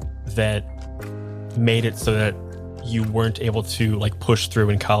Anna that made it so that you weren't able to like push through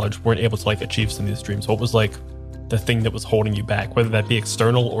in college, weren't able to like achieve some of these dreams? What was like the thing that was holding you back, whether that be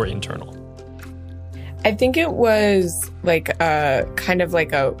external or internal? I think it was like a kind of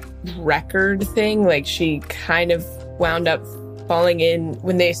like a record thing. Like she kind of wound up falling in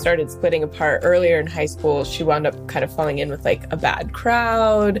when they started splitting apart earlier in high school. She wound up kind of falling in with like a bad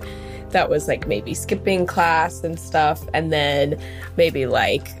crowd that was like maybe skipping class and stuff. And then maybe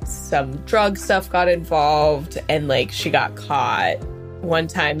like some drug stuff got involved and like she got caught. One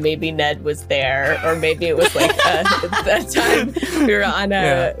time maybe Ned was there, or maybe it was like that time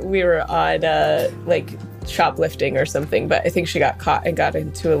we were on like shoplifting or something, but I think she got caught and got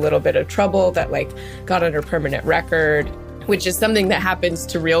into a little bit of trouble that like got on her permanent record, which is something that happens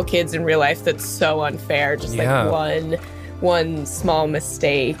to real kids in real life that's so unfair. Just like one small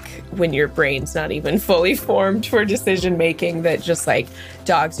mistake when your brain's not even fully formed for decision making that just like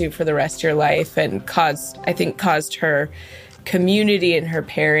dogs you for the rest of your life, and caused her community and her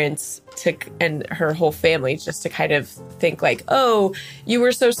parents and her whole family just to kind of think like, oh, you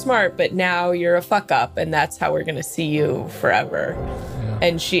were so smart, but now you're a fuck up, and that's how we're gonna see you forever.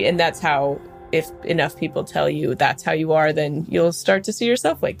 Yeah. And that's how, if enough people tell you that's how you are, then you'll start to see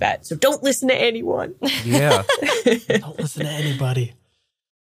yourself like that. So don't listen to anyone. Yeah. Don't listen to anybody.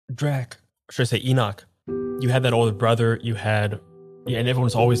 Drac, or should I say Enoch, you had that older brother, and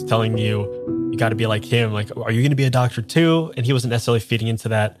everyone's always telling you got to be like him. Like, are you going to be a doctor too? And he wasn't necessarily feeding into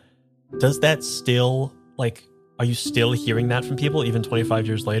that. Does that still, like, are you still hearing that from people even 25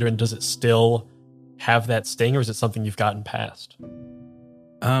 years later? And does it still have that sting, or is it something you've gotten past?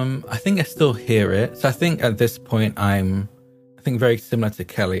 I think I still hear it. So I think at this point, I think very similar to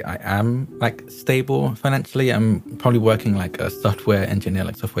Kelly, I am like stable financially. I'm probably working like a software engineer,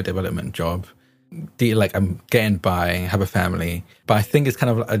 like software development job. Like I'm getting by, have a family. But I think it's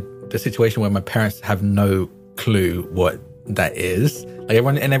kind of the situation where my parents have no clue what that is. Like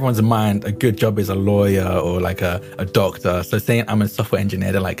everyone's mind, a good job is a lawyer or like a doctor. So saying I'm a software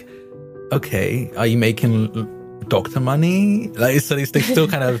engineer, they're like, okay, are you making doctor money? Like, so they still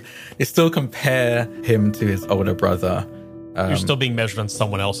they still compare him to his older brother. You're still being measured on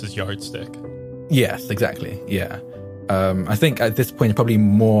someone else's yardstick. Yes, exactly. Yeah. I think at this point, probably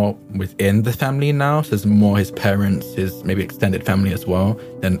more within the family now. So there's more his parents, his maybe extended family as well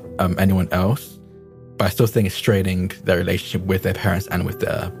than anyone else. But I still think it's straining their relationship with their parents and with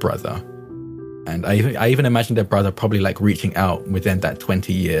their brother. And I even imagine their brother probably like reaching out within that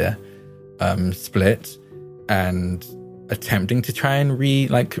 20-year split and attempting to try and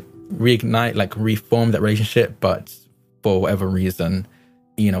reignite, like reform that relationship, but for whatever reason,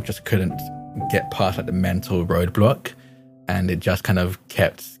 Enoch just couldn't get past like the mental roadblock, and it just kind of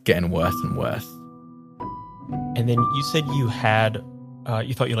kept getting worse and worse. And then you said you had,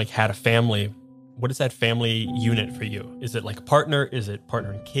 you thought you like had a family. What is that family unit for you? Is it like a partner? Is it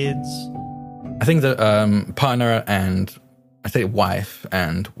partner and kids? I think the partner and I say wife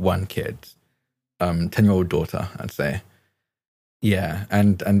and one kid, 10-year-old daughter, I'd say. Yeah,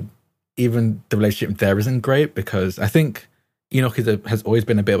 and even the relationship there isn't great because I think Enoch has always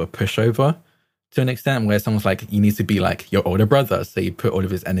been a bit of a pushover to an extent where someone's like, you need to be like your older brother. So he put all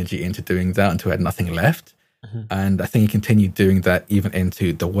of his energy into doing that until he had nothing left. Mm-hmm. And I think he continued doing that even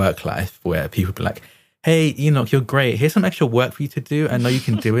into the work life where people be like, hey, Enoch, you're great. Here's some extra work for you to do. I know you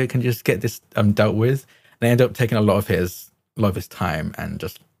can do it. Can you just get this dealt with? And they end up taking a lot of his time and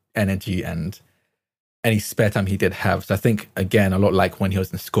just energy and any spare time he did have. So I think, again, a lot like when he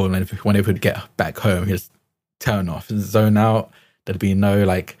was in school and whenever he would get back home, he'd just turn off and zone out. There'd be no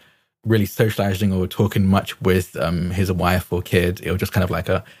like really socializing or talking much with his wife or kid. It was just kind of like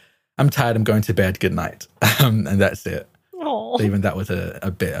I'm tired, I'm going to bed, good night. And that's it. So even that was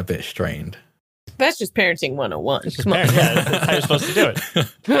a bit strained. That's just parenting 101. It's just parenting. Yeah, that's how you're supposed to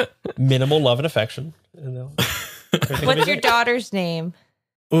do it. Minimal love and affection. What's your daughter's name?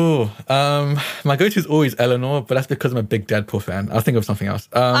 Oh, my go-to is always Eleanor, but that's because I'm a big Deadpool fan. I'll think of something else.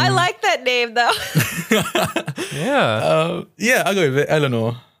 I like that name though. Yeah. Yeah, I'll go with it.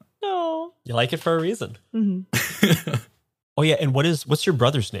 Eleanor. No. You like it for a reason. Mm-hmm. Oh yeah, and what's your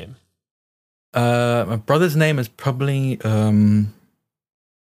brother's name? My brother's name is probably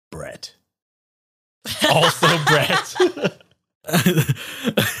Brett. Also Brett.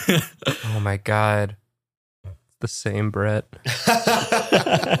 Oh my God. The same Brett.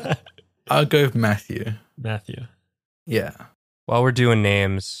 I'll go with Matthew. Matthew. Yeah. While we're doing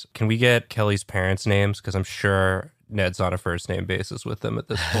names, can we get Kelly's parents' names? Because I'm sure Ned's on a first name basis with them at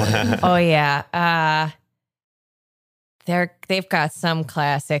this point. Oh yeah. They've got some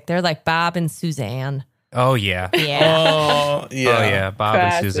classic. They're like Bob and Suzanne. Oh yeah. Yeah. Oh yeah. Bob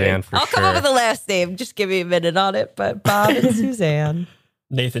Classic. and Suzanne for I'll sure. come up with the last name. Just give me a minute on it. But Bob and Suzanne.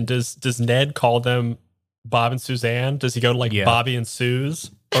 Nathan, does Ned call them Bob and Suzanne? Does he go to like Bobby and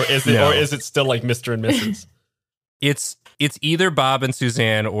Suze? Or is it still like Mr. and Mrs.? It's either Bob and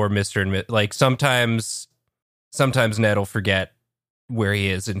Suzanne or Mr. and like sometimes Ned will forget where he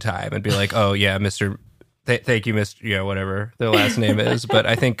is in time and be like, oh yeah, Mr. Thank you, Mr. Whatever their last name is. But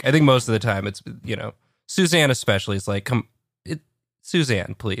I think most of the time it's Suzanne especially is like,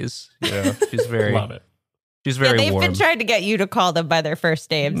 Suzanne, please. She's very Love it. She's very they've warm. been trying to get you to call them by their first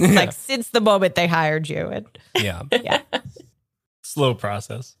names, like since the moment they hired you. And Yeah. Slow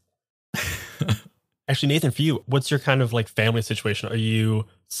process. Actually, Nathan, for you, what's your kind of like family situation? Are you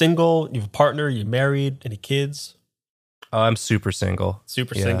single? You have a partner? Are you married? Any kids? Oh, I'm super single.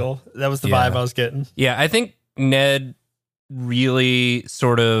 Super single? That was the vibe I was getting. Yeah, I think Ned really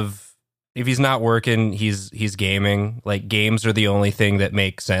sort of, if he's not working, he's gaming. Like games are the only thing that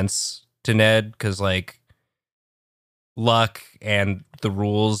make sense to Ned because like luck and the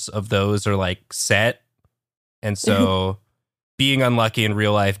rules of those are like set. And so being unlucky in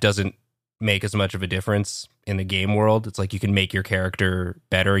real life doesn't make as much of a difference in the game world. It's like you can make your character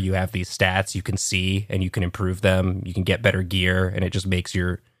better. You have these stats you can see and you can improve them. You can get better gear and it just makes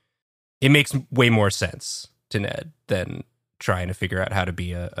it makes way more sense to Ned than trying to figure out how to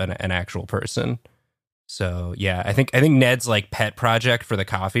be an actual person. So yeah, I think Ned's like pet project for the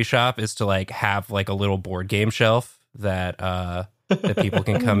coffee shop is to like have like a little board game shelf that that people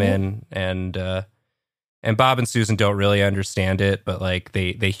can come in and Bob and Susan don't really understand it, but like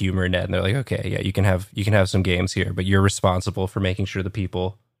they humor Ned and they're like, okay, yeah, you can have some games here, but you're responsible for making sure the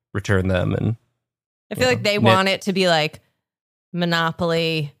people return them. And I feel like they want it to be like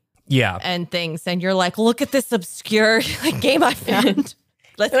Monopoly, and things, and you're like, look at this obscure like game I found.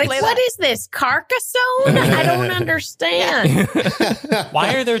 Let's like, play what that. is this, Carcassonne? I don't understand.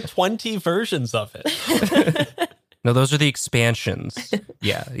 Why are there 20 versions of it? No, those are the expansions.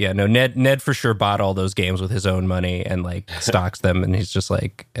 Yeah. No, Ned for sure bought all those games with his own money and like stocks them, and he's just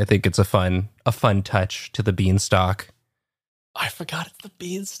like, I think it's a fun touch to the beanstalk. I forgot it's the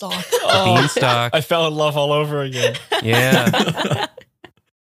beanstalk. The beanstalk. I fell in love all over again. Yeah.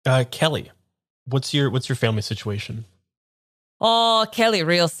 Kelly, what's your family situation? Oh, Kelly,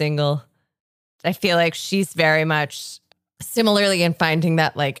 real single. I feel like she's very much similarly in finding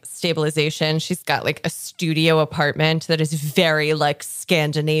that like stabilization, she's got like a studio apartment that is very like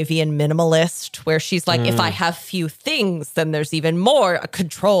Scandinavian minimalist, where she's like, if I have few things, then there's even more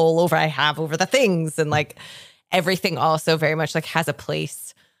control I have over the things. And like everything also very much like has a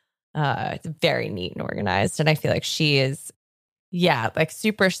place. It's very neat and organized. And I feel like she is, like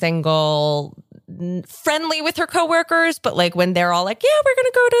super single, friendly with her coworkers, but like when they're all like, yeah, we're going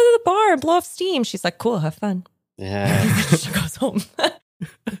to go to the bar and blow off steam, she's like, cool, have fun. Yeah. She goes home.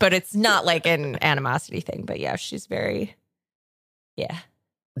 But it's not like an animosity thing. But yeah, she's very,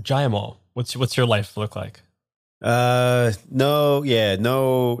 Jayamal, what's your life look like? No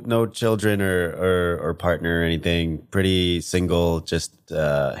children or partner or anything. Pretty single, just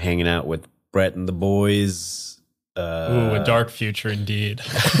hanging out with Brett and the boys. Ooh, a dark future indeed.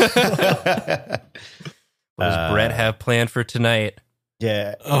 What does Brett have planned for tonight?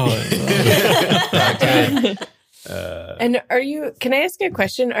 Yeah. And can I ask you a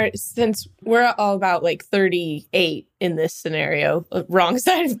question? Since we're all about like 38 in this scenario, wrong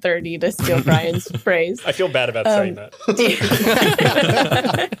side of 30 to steal Brian's phrase. I feel bad about saying that.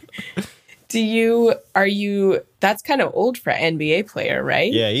 That's kind of old for an NBA player, right?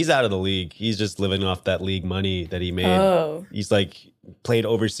 Yeah, he's out of the league. He's just living off that league money that he made. Oh. He's like played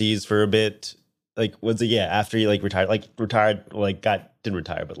overseas for a bit. Like, after he like retired, didn't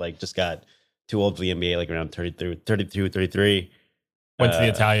retire, but like just got too old for the NBA, like around 32, 33. Went to the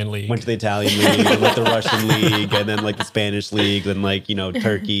Italian league. Went to the Italian league, and like the Russian league, and then like the Spanish league, then like,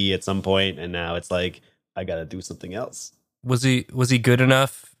 Turkey at some point, and now it's like, I gotta do something else. Was he good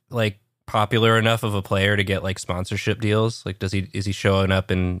enough, like popular enough of a player to get like sponsorship deals? Like is he showing up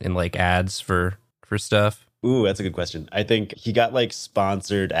in like ads for stuff? Ooh, that's a good question. I think he got like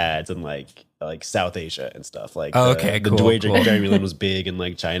sponsored ads in like South Asia and stuff. Like cool. Jeremy Lin was big in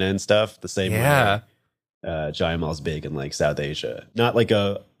like China and stuff. The same way Jayamal's big in like South Asia. Not like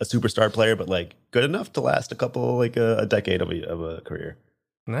a superstar player, but like good enough to last a couple like a decade of a career.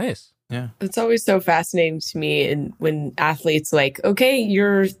 Nice. Yeah. It's always so fascinating to me. And when athletes like, okay,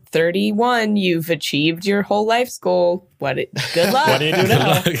 you're 31, you've achieved your whole life's goal. Good luck. What do you do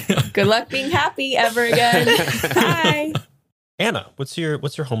now? Good luck being happy ever again. Bye. Anna, what's your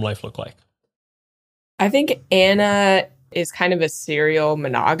home life look like? I think Anna is kind of a serial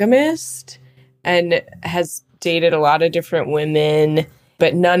monogamist and has dated a lot of different women,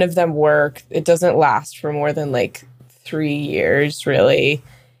 but none of them work. It doesn't last for more than like 3 years, really,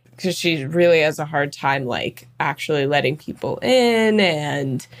 because she really has a hard time like actually letting people in,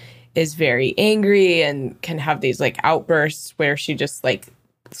 and is very angry and can have these like outbursts where she just like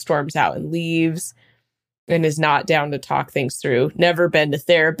storms out and leaves and is not down to talk things through. Never been to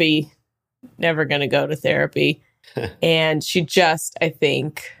therapy, never going to go to therapy. And she just, I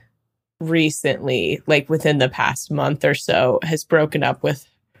think, recently, like within the past month or so, has broken up with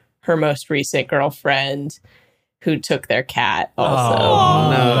her most recent girlfriend, who took their cat also. Oh,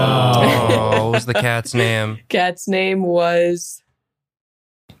 no. What was the cat's name? Cat's name was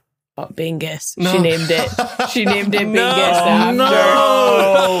Bingus. No. She named it Bingus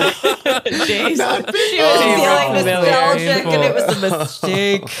No. after. Jace. She was feeling nostalgic and it was a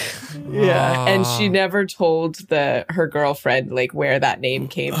mistake. Yeah. And she never told her girlfriend like where that name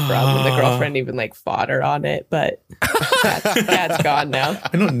came from. And the girlfriend even like fought her on it, but cat's gone now.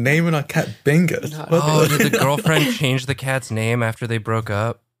 We're not naming our cat Bingus. Did the girlfriend change the cat's name after they broke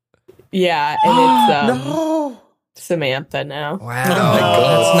up? Yeah, and it's Samantha now. Wow. God.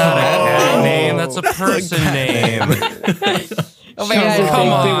 That's not a cat name. That's a person name. Oh my God! Come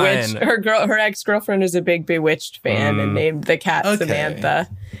Big on. Bewitched. Her ex-girlfriend is a big Bewitched fan and named the cat Samantha.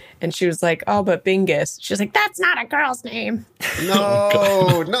 And she was like, "Oh, but Bingus." She was like, "That's not a girl's name."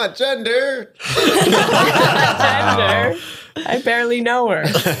 No, not gender. Gender. I barely know her.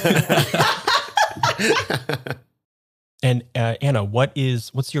 And Anna,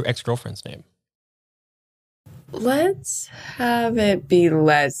 what's your ex-girlfriend's name? Let's have it be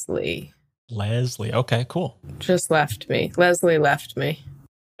Leslie. Leslie. Okay, cool. Just left me. Leslie left me.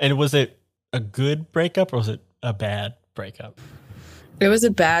 And was it a good breakup or was it a bad breakup? It was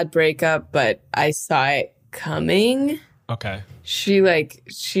a bad breakup, but I saw it coming. Okay. She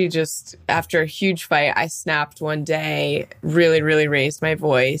just, after a huge fight, I snapped one day, really, really raised my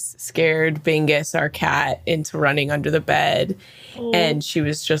voice, scared Bingus, our cat, into running under the bed. Oh. And she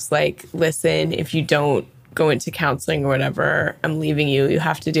was just like, "Listen, if you don't go into counseling or whatever, I'm leaving you. You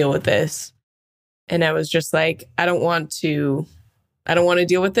have to deal with this." And I was just like, I don't want to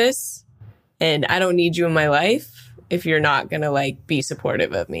deal with this. And I don't need you in my life if you're not going to like be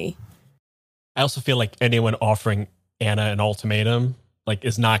supportive of me. I also feel like anyone offering Anna an ultimatum like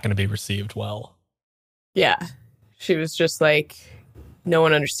is not going to be received well. Yeah. She was just like, no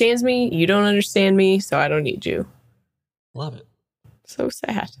one understands me. You don't understand me, so I don't need you. Love it. So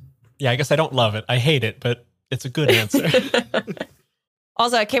sad. Yeah, I guess I don't love it. I hate it, but it's a good answer.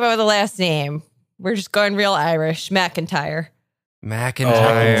 Also, I came up with a last name. We're just going real Irish. McIntyre.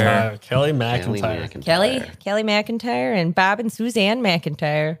 McIntyre. Kelly McIntyre. Kelly McIntyre and Bob and Suzanne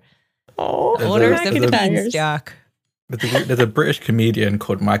McIntyre. Oh, Owners of the McIntyres. Beanstalk. There's a British comedian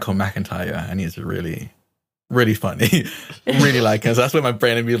called Michael McIntyre, and he's really, really funny. Really like him. So that's where my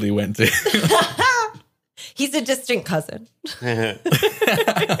brain immediately went to. He's a distant cousin.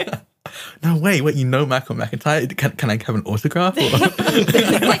 No, wait, you know Michael McIntyre? Can I have an autograph? Or?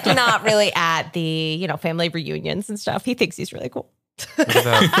 He's like not really at the, family reunions and stuff. He thinks he's really cool. What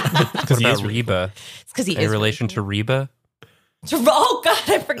about he is Reba? It's because he In is relation to Reba? Oh God,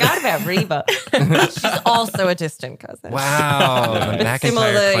 I forgot about Reba. She's also a distant cousin. Wow. The McIntyre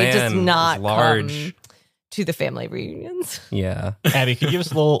Similarly, clan does not is large. come to the family reunions. Yeah. Abby, could you give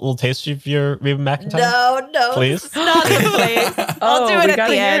us a little taste of your Reba McIntyre? No, Please? it's not the place. I'll do it we at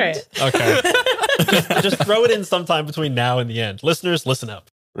gotta the hear end. it. Okay. just throw it in sometime between now and the end. Listeners, listen up.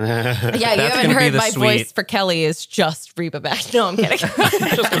 Yeah, you That's haven't gonna be heard the my suite. voice for Kelly is just Reba back. No, I'm kidding.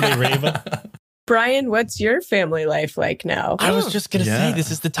 Just gonna be Reba. Brian, what's your family life like now? I was just gonna say, Yeah. this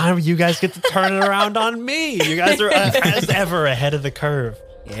is the time where you guys get to turn it around on me. You guys are as ever ahead of the curve.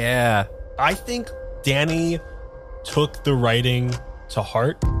 Yeah. I think Danny took the writing to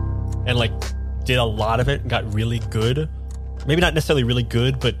heart and did a lot of it and got really good. Maybe not necessarily really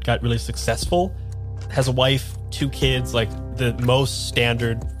good, but got really successful. Has a wife, 2 kids, the most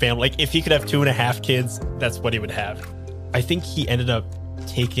standard family. If he could have 2.5 kids, that's what he would have. I think he ended up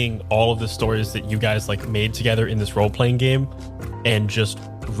taking all of the stories that you guys made together in this role-playing game and just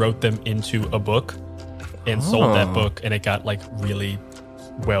wrote them into a book and sold that book, and it got really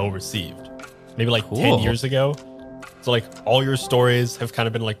well received. Maybe 10 Cool. years ago. So all your stories have kind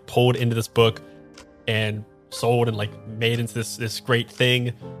of been pulled into this book and sold and made into this great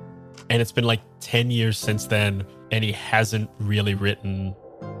thing. And it's been 10 years since then, and he hasn't released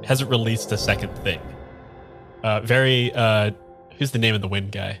a second thing. Who's the name of the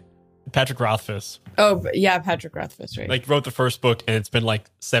wind guy? Patrick Rothfuss. Oh, yeah, Patrick Rothfuss, right? Wrote the first book, and it's been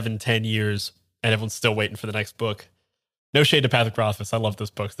 7-10 years, and everyone's still waiting for the next book. No shade to Patrick Rothfuss. I love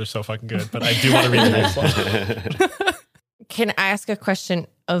those books. They're so fucking good, but I do want to read the next one. Can I ask a question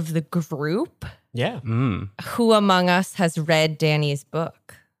of the group? Yeah. Who among us has read Danny's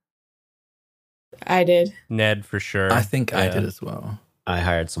book? I did. Ned for sure. I think I did as well. I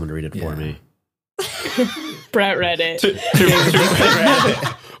hired someone to read it for me. Brett read it.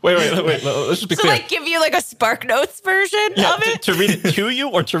 Wait. Let's just be So clear. give you a Spark Notes version Yeah, of it? to read it to you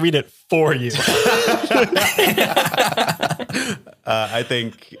or to read it for you? I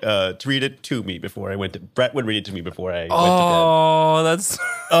think to read it to me before I went to Brett would read it to me before I went Oh, that's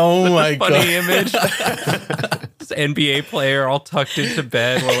Oh my funny god. image. This NBA player all tucked into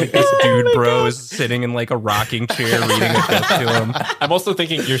bed while this dude bro is sitting in a rocking chair reading a book to him. I'm also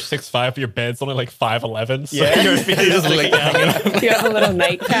thinking you're 6'5", but your bed's only 5'11". So Yeah. your feet are just sticking out. You have a little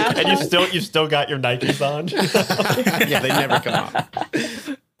nightcap. And you still got your Nikes on. to bed. Yeah, they never come off.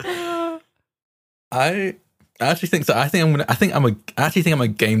 I actually think so. I actually think I'm a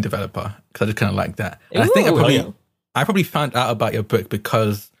game developer because I just kind of like that. And I think Ooh. I probably found out about your book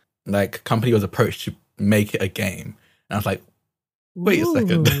because a company was approached to make it a game, and I was like, wait a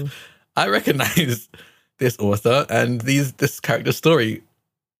second, I recognize this author and this character story.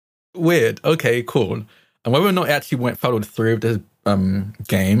 Weird. Okay, cool. And whether or not it actually followed through with the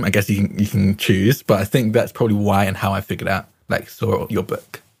game, I guess you can choose. But I think that's probably why and how I figured out saw your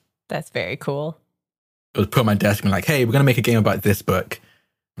book. That's very cool. It was put on my desk and hey, we're gonna make a game about this book.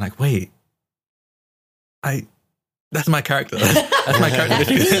 I'm like, wait, that's my character. That's my character.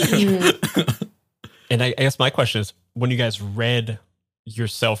 And I guess my question is, when you guys read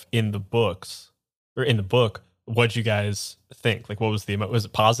yourself in the books or in the book, what'd you guys think? What was was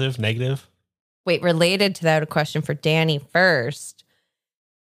it positive, negative? Wait, related to that, a question for Danny first.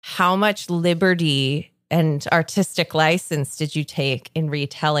 How much liberty and artistic license did you take in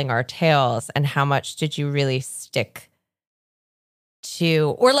retelling our tales, and how much did you really stick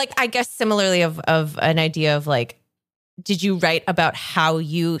to, or I guess similarly of an idea of did you write about how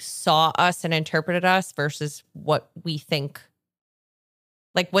you saw us and interpreted us versus what we think?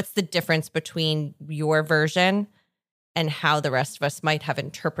 What's the difference between your version and how the rest of us might have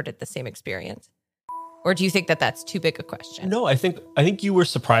interpreted the same experience? Or do you think that that's too big a question? No, I think you were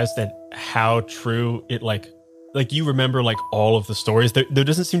surprised at how true it you remember all of the stories. There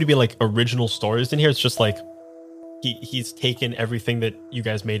doesn't seem to be original stories in here. It's just he's taken everything that you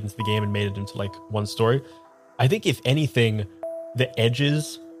guys made into the game and made it into one story. I think if anything, the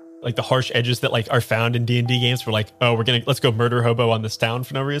edges, like the harsh edges that like are found in D&D games for like, oh, let's go murder hobo on this town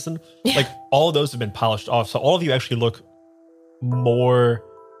for no reason. Like all of those have been polished off. So all of you actually look more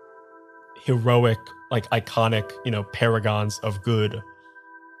heroic, like iconic, paragons of good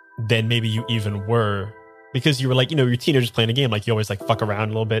than maybe you even were, because you were like, you're teenagers playing a game. Like you always like fuck around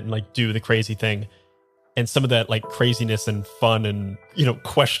a little bit and like do the crazy thing. And some of that like craziness and fun and,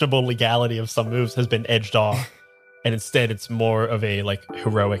 questionable legality of some moves has been edged off. And instead, it's more of a like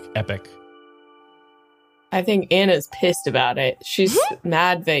heroic epic. I think Anna's pissed about it. She's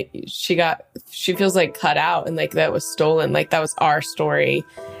mad that she feels like cut out and like that was stolen. Like that was our story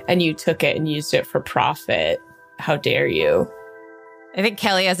and you took it and used it for profit. How dare you? I think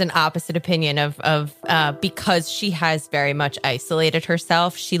Kelly has an opposite opinion of because she has very much isolated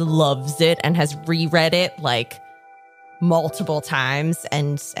herself. She loves it and has reread it like multiple times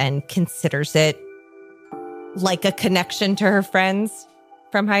and considers it like a connection to her friends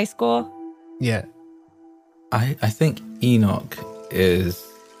from high school. Yeah. I think Enoch is...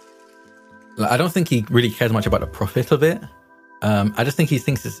 I don't think he really cares much about the profit of it. I just think he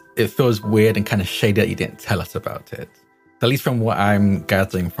thinks it feels weird and kind of shady that he didn't tell us about it. At least from what I'm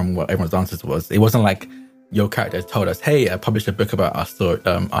gathering from what everyone's answers was, it wasn't like your character told us, hey, I published a book about our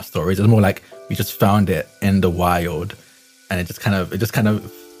stories. It was more like we just found it in the wild, and it just kind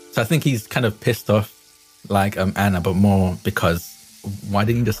of. So I think he's kind of pissed off, like Anna, but more because why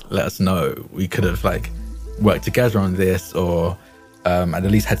didn't you just let us know? We could have like worked together on this, or at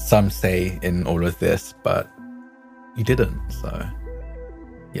least had some say in all of this, but you didn't. So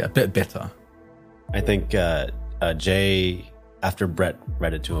yeah, a bit bitter. I think Jay, after Brett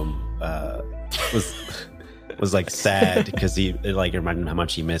read it to him, was like sad because it reminded him how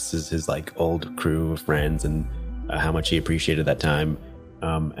much he misses his like old crew of friends and how much he appreciated that time.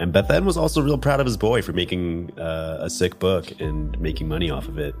 And Bethan was also real proud of his boy for making a sick book and making money off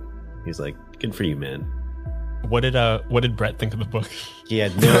of it. He's like, good for you, man. What did Brett think of the book? He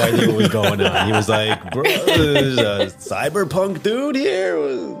had no idea what was going on. He was like, bro, there's a cyberpunk dude here.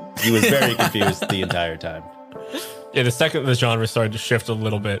 He was very confused the entire time. Yeah, the second the genre started to shift a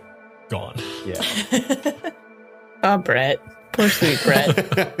little bit, gone. Yeah. Oh, Brett. Poor sweet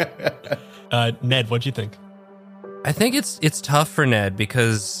Brett. Ned, what'd you think? I think it's tough for Ned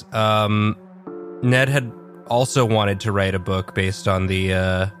because Ned had also wanted to write a book based on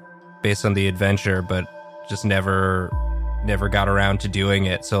the adventure, but just never got around to doing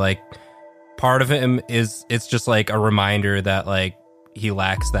it. So like part of him it's just like a reminder that like he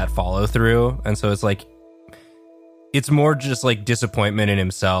lacks that follow through, and so it's like it's more just like disappointment in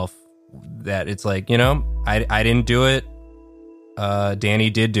himself that it's like, I didn't do it. Danny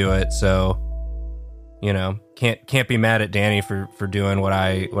did do it, so can't be mad at Danny for doing what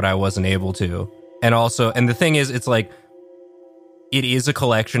I wasn't able to. And also, and the thing is, it's like it is a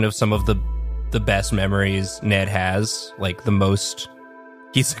collection of some of the best memories Ned has, like the most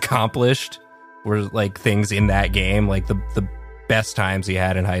he's accomplished were like things in that game, like the best times he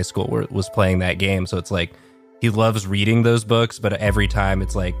had in high school was playing that game. So it's like he loves reading those books, but every time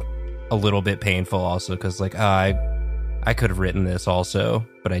it's like a little bit painful also because like, I could have written this also,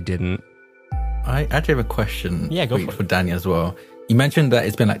 but I didn't. I actually have a question for Danny as well. You mentioned that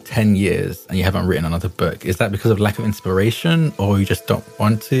it's been like 10 years and you haven't written another book. Is that because of lack of inspiration, or you just don't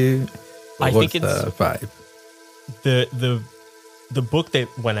want to? Or I think it's the vibe? The book that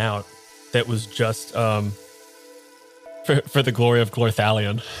went out that was just for the glory of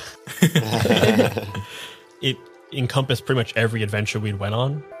Glorthalion. It encompassed pretty much every adventure we'd went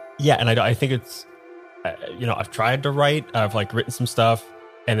on. Yeah, and I think it's I've tried to write. I've like written some stuff,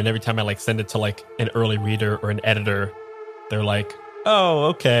 and then every time I like send it to like an early reader or an editor, they're like, "Oh,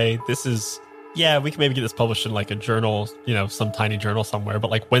 okay, this is we can maybe get this published in like a journal, some tiny journal somewhere.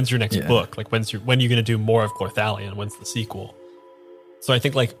 But like, when's your next book? Like, when are you going to do more of Glorthalion? When's the sequel?" So I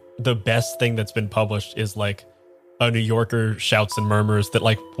think like the best thing that's been published is like a New Yorker shouts and murmurs that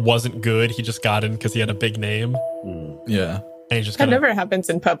like wasn't good. He just got in because he had a big name. Yeah. And he just That never happens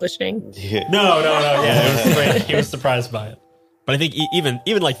in publishing. No. Yeah, it was great. He was surprised by it. But I think even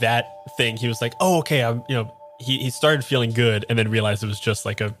like that thing, he was like, "Oh, okay." He started feeling good, and then realized it was just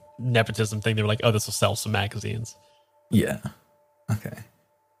like a nepotism thing. They were like, "Oh, this will sell some magazines." Yeah. Okay.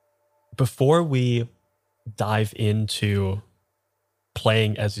 Before we dive into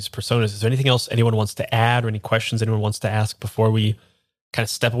playing as these personas, is there anything else anyone wants to add, or any questions anyone wants to ask before we kind of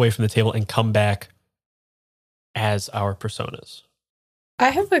step away from the table and come back as our personas? I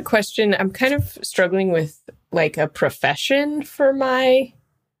have a question. I'm kind of struggling with like a profession for my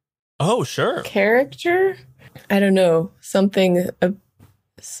Sure. character. I don't know,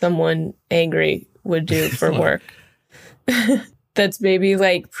 someone angry would do for work. That's maybe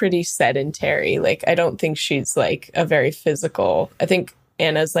like pretty sedentary. Like, I don't think she's like a very physical. I think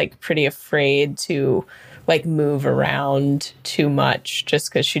Anna's like pretty afraid to like move around too much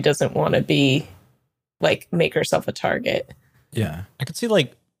just because she doesn't want to be like make herself a target. Yeah. I could see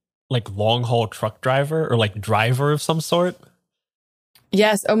like long haul truck driver or like driver of some sort.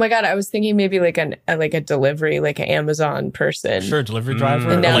 Yes. Oh my God. I was thinking maybe like a delivery, like an Amazon person. Sure, delivery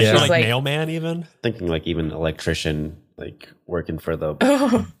driver. And now or like, she's or like like- mailman even. Thinking like even electrician, like working for the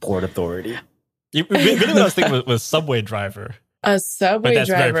Port Authority. Really what I was thinking was subway driver. A But subway that's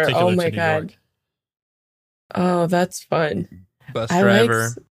very driver. particular Oh to my New God. York. Oh, that's fun. Bus I like driver.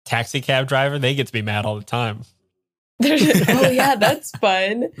 Taxi cab driver, they get to be mad all the time. oh yeah, that's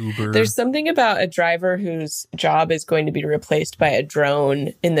fun. Uber. There's something about a driver whose job is going to be replaced by a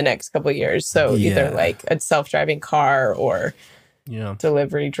drone in the next couple of years. So either Yeah. like a self-driving car or yeah.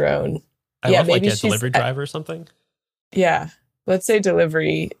 delivery drone. I Yeah, love like maybe a she's- delivery driver or something. Yeah. Let's say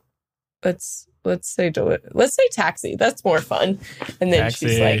delivery. Let's say taxi. That's more fun. And then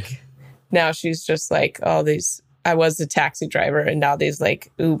she's Taxi. like, now she's just like all these. I was a taxi driver, and now these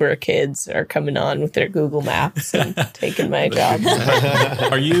like Uber kids are coming on with their Google Maps and taking my job.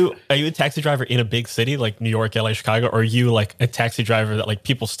 Are you a taxi driver in a big city like New York, LA, Chicago, or are you like a taxi driver that like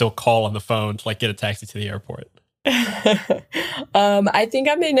people still call on the phone to like get a taxi to the airport? I think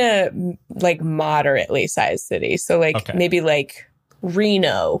I'm in a like moderately sized city, so like Okay. maybe like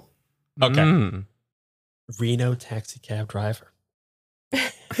Reno. Okay. Mm. Reno taxi cab driver.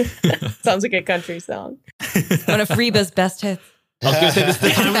 Sounds like a country song. One of Reba's best hits. I was going to say this is the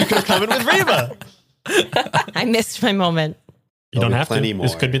time we could come in with Reba. I missed my moment. You There'll don't be have to. plenty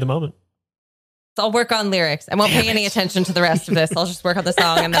This more. could be the moment. So I'll work on lyrics. I won't pay any attention to the rest of this. I'll just work on the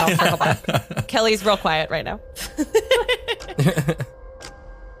song and then I'll circle back. Kelly's real quiet right now.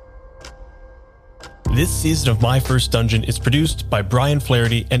 This season of My First Dungeon is produced by Brian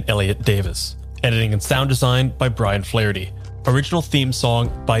Flaherty and Elliot Davis. Editing and sound design by Brian Flaherty. Original theme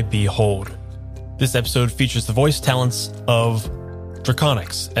song by Behold. This episode features the voice talents of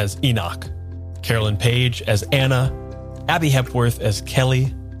Draconix as Enoch, Carolyn Page as Anna, Abby Hepworth as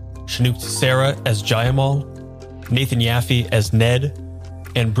Kelly, Chinook Sarah as Jayamal, Nathan Yaffe as Ned,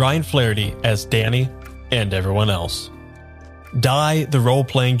 and Brian Flaherty as Danny, and everyone else. Die, the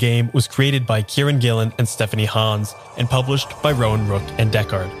role-playing game, was created by Kieran Gillen and Stephanie Hans and published by Rowan Rook and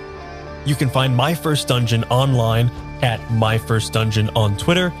Deckard. You can find My First Dungeon online at My First Dungeon on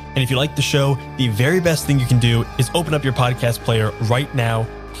Twitter, and if you like the show, the very best thing you can do is open up your podcast player right now,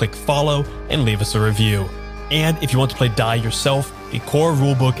 click follow, and leave us a review. And if you want to play Die yourself, the core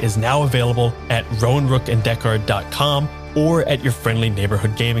rulebook is now available at rowanrookanddeckard.com or at your friendly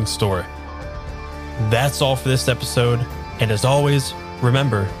neighborhood gaming store. That's all for this episode. And as always,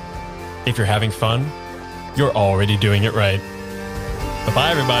 remember, if you're having fun, you're already doing it right.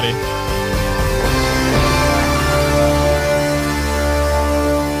 Bye-bye, everybody.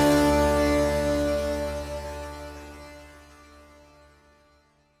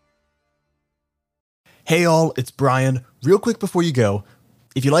 Hey all, it's Brian. Real quick before you go,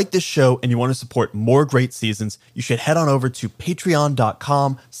 if you like this show and you want to support more great seasons, you should head on over to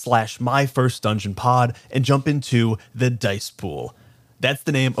patreon.com/myfirstdungeonpod and jump into the Dice Pool. That's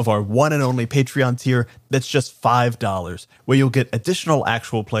the name of our one and only Patreon tier that's just $5, where you'll get additional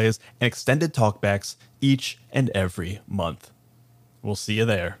actual plays and extended talkbacks each and every month. We'll see you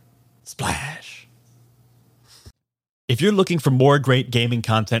there. Splash. If you're looking for more great gaming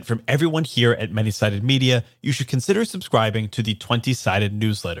content from everyone here at Many Sided Media, you should consider subscribing to the 20-Sided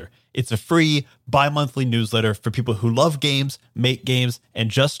newsletter. It's a free, bi-monthly newsletter for people who love games, make games, and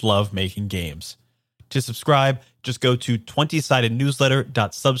just love making games. To subscribe, just go to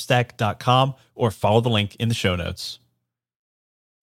 20sidednewsletter.substack.com or follow the link in the show notes.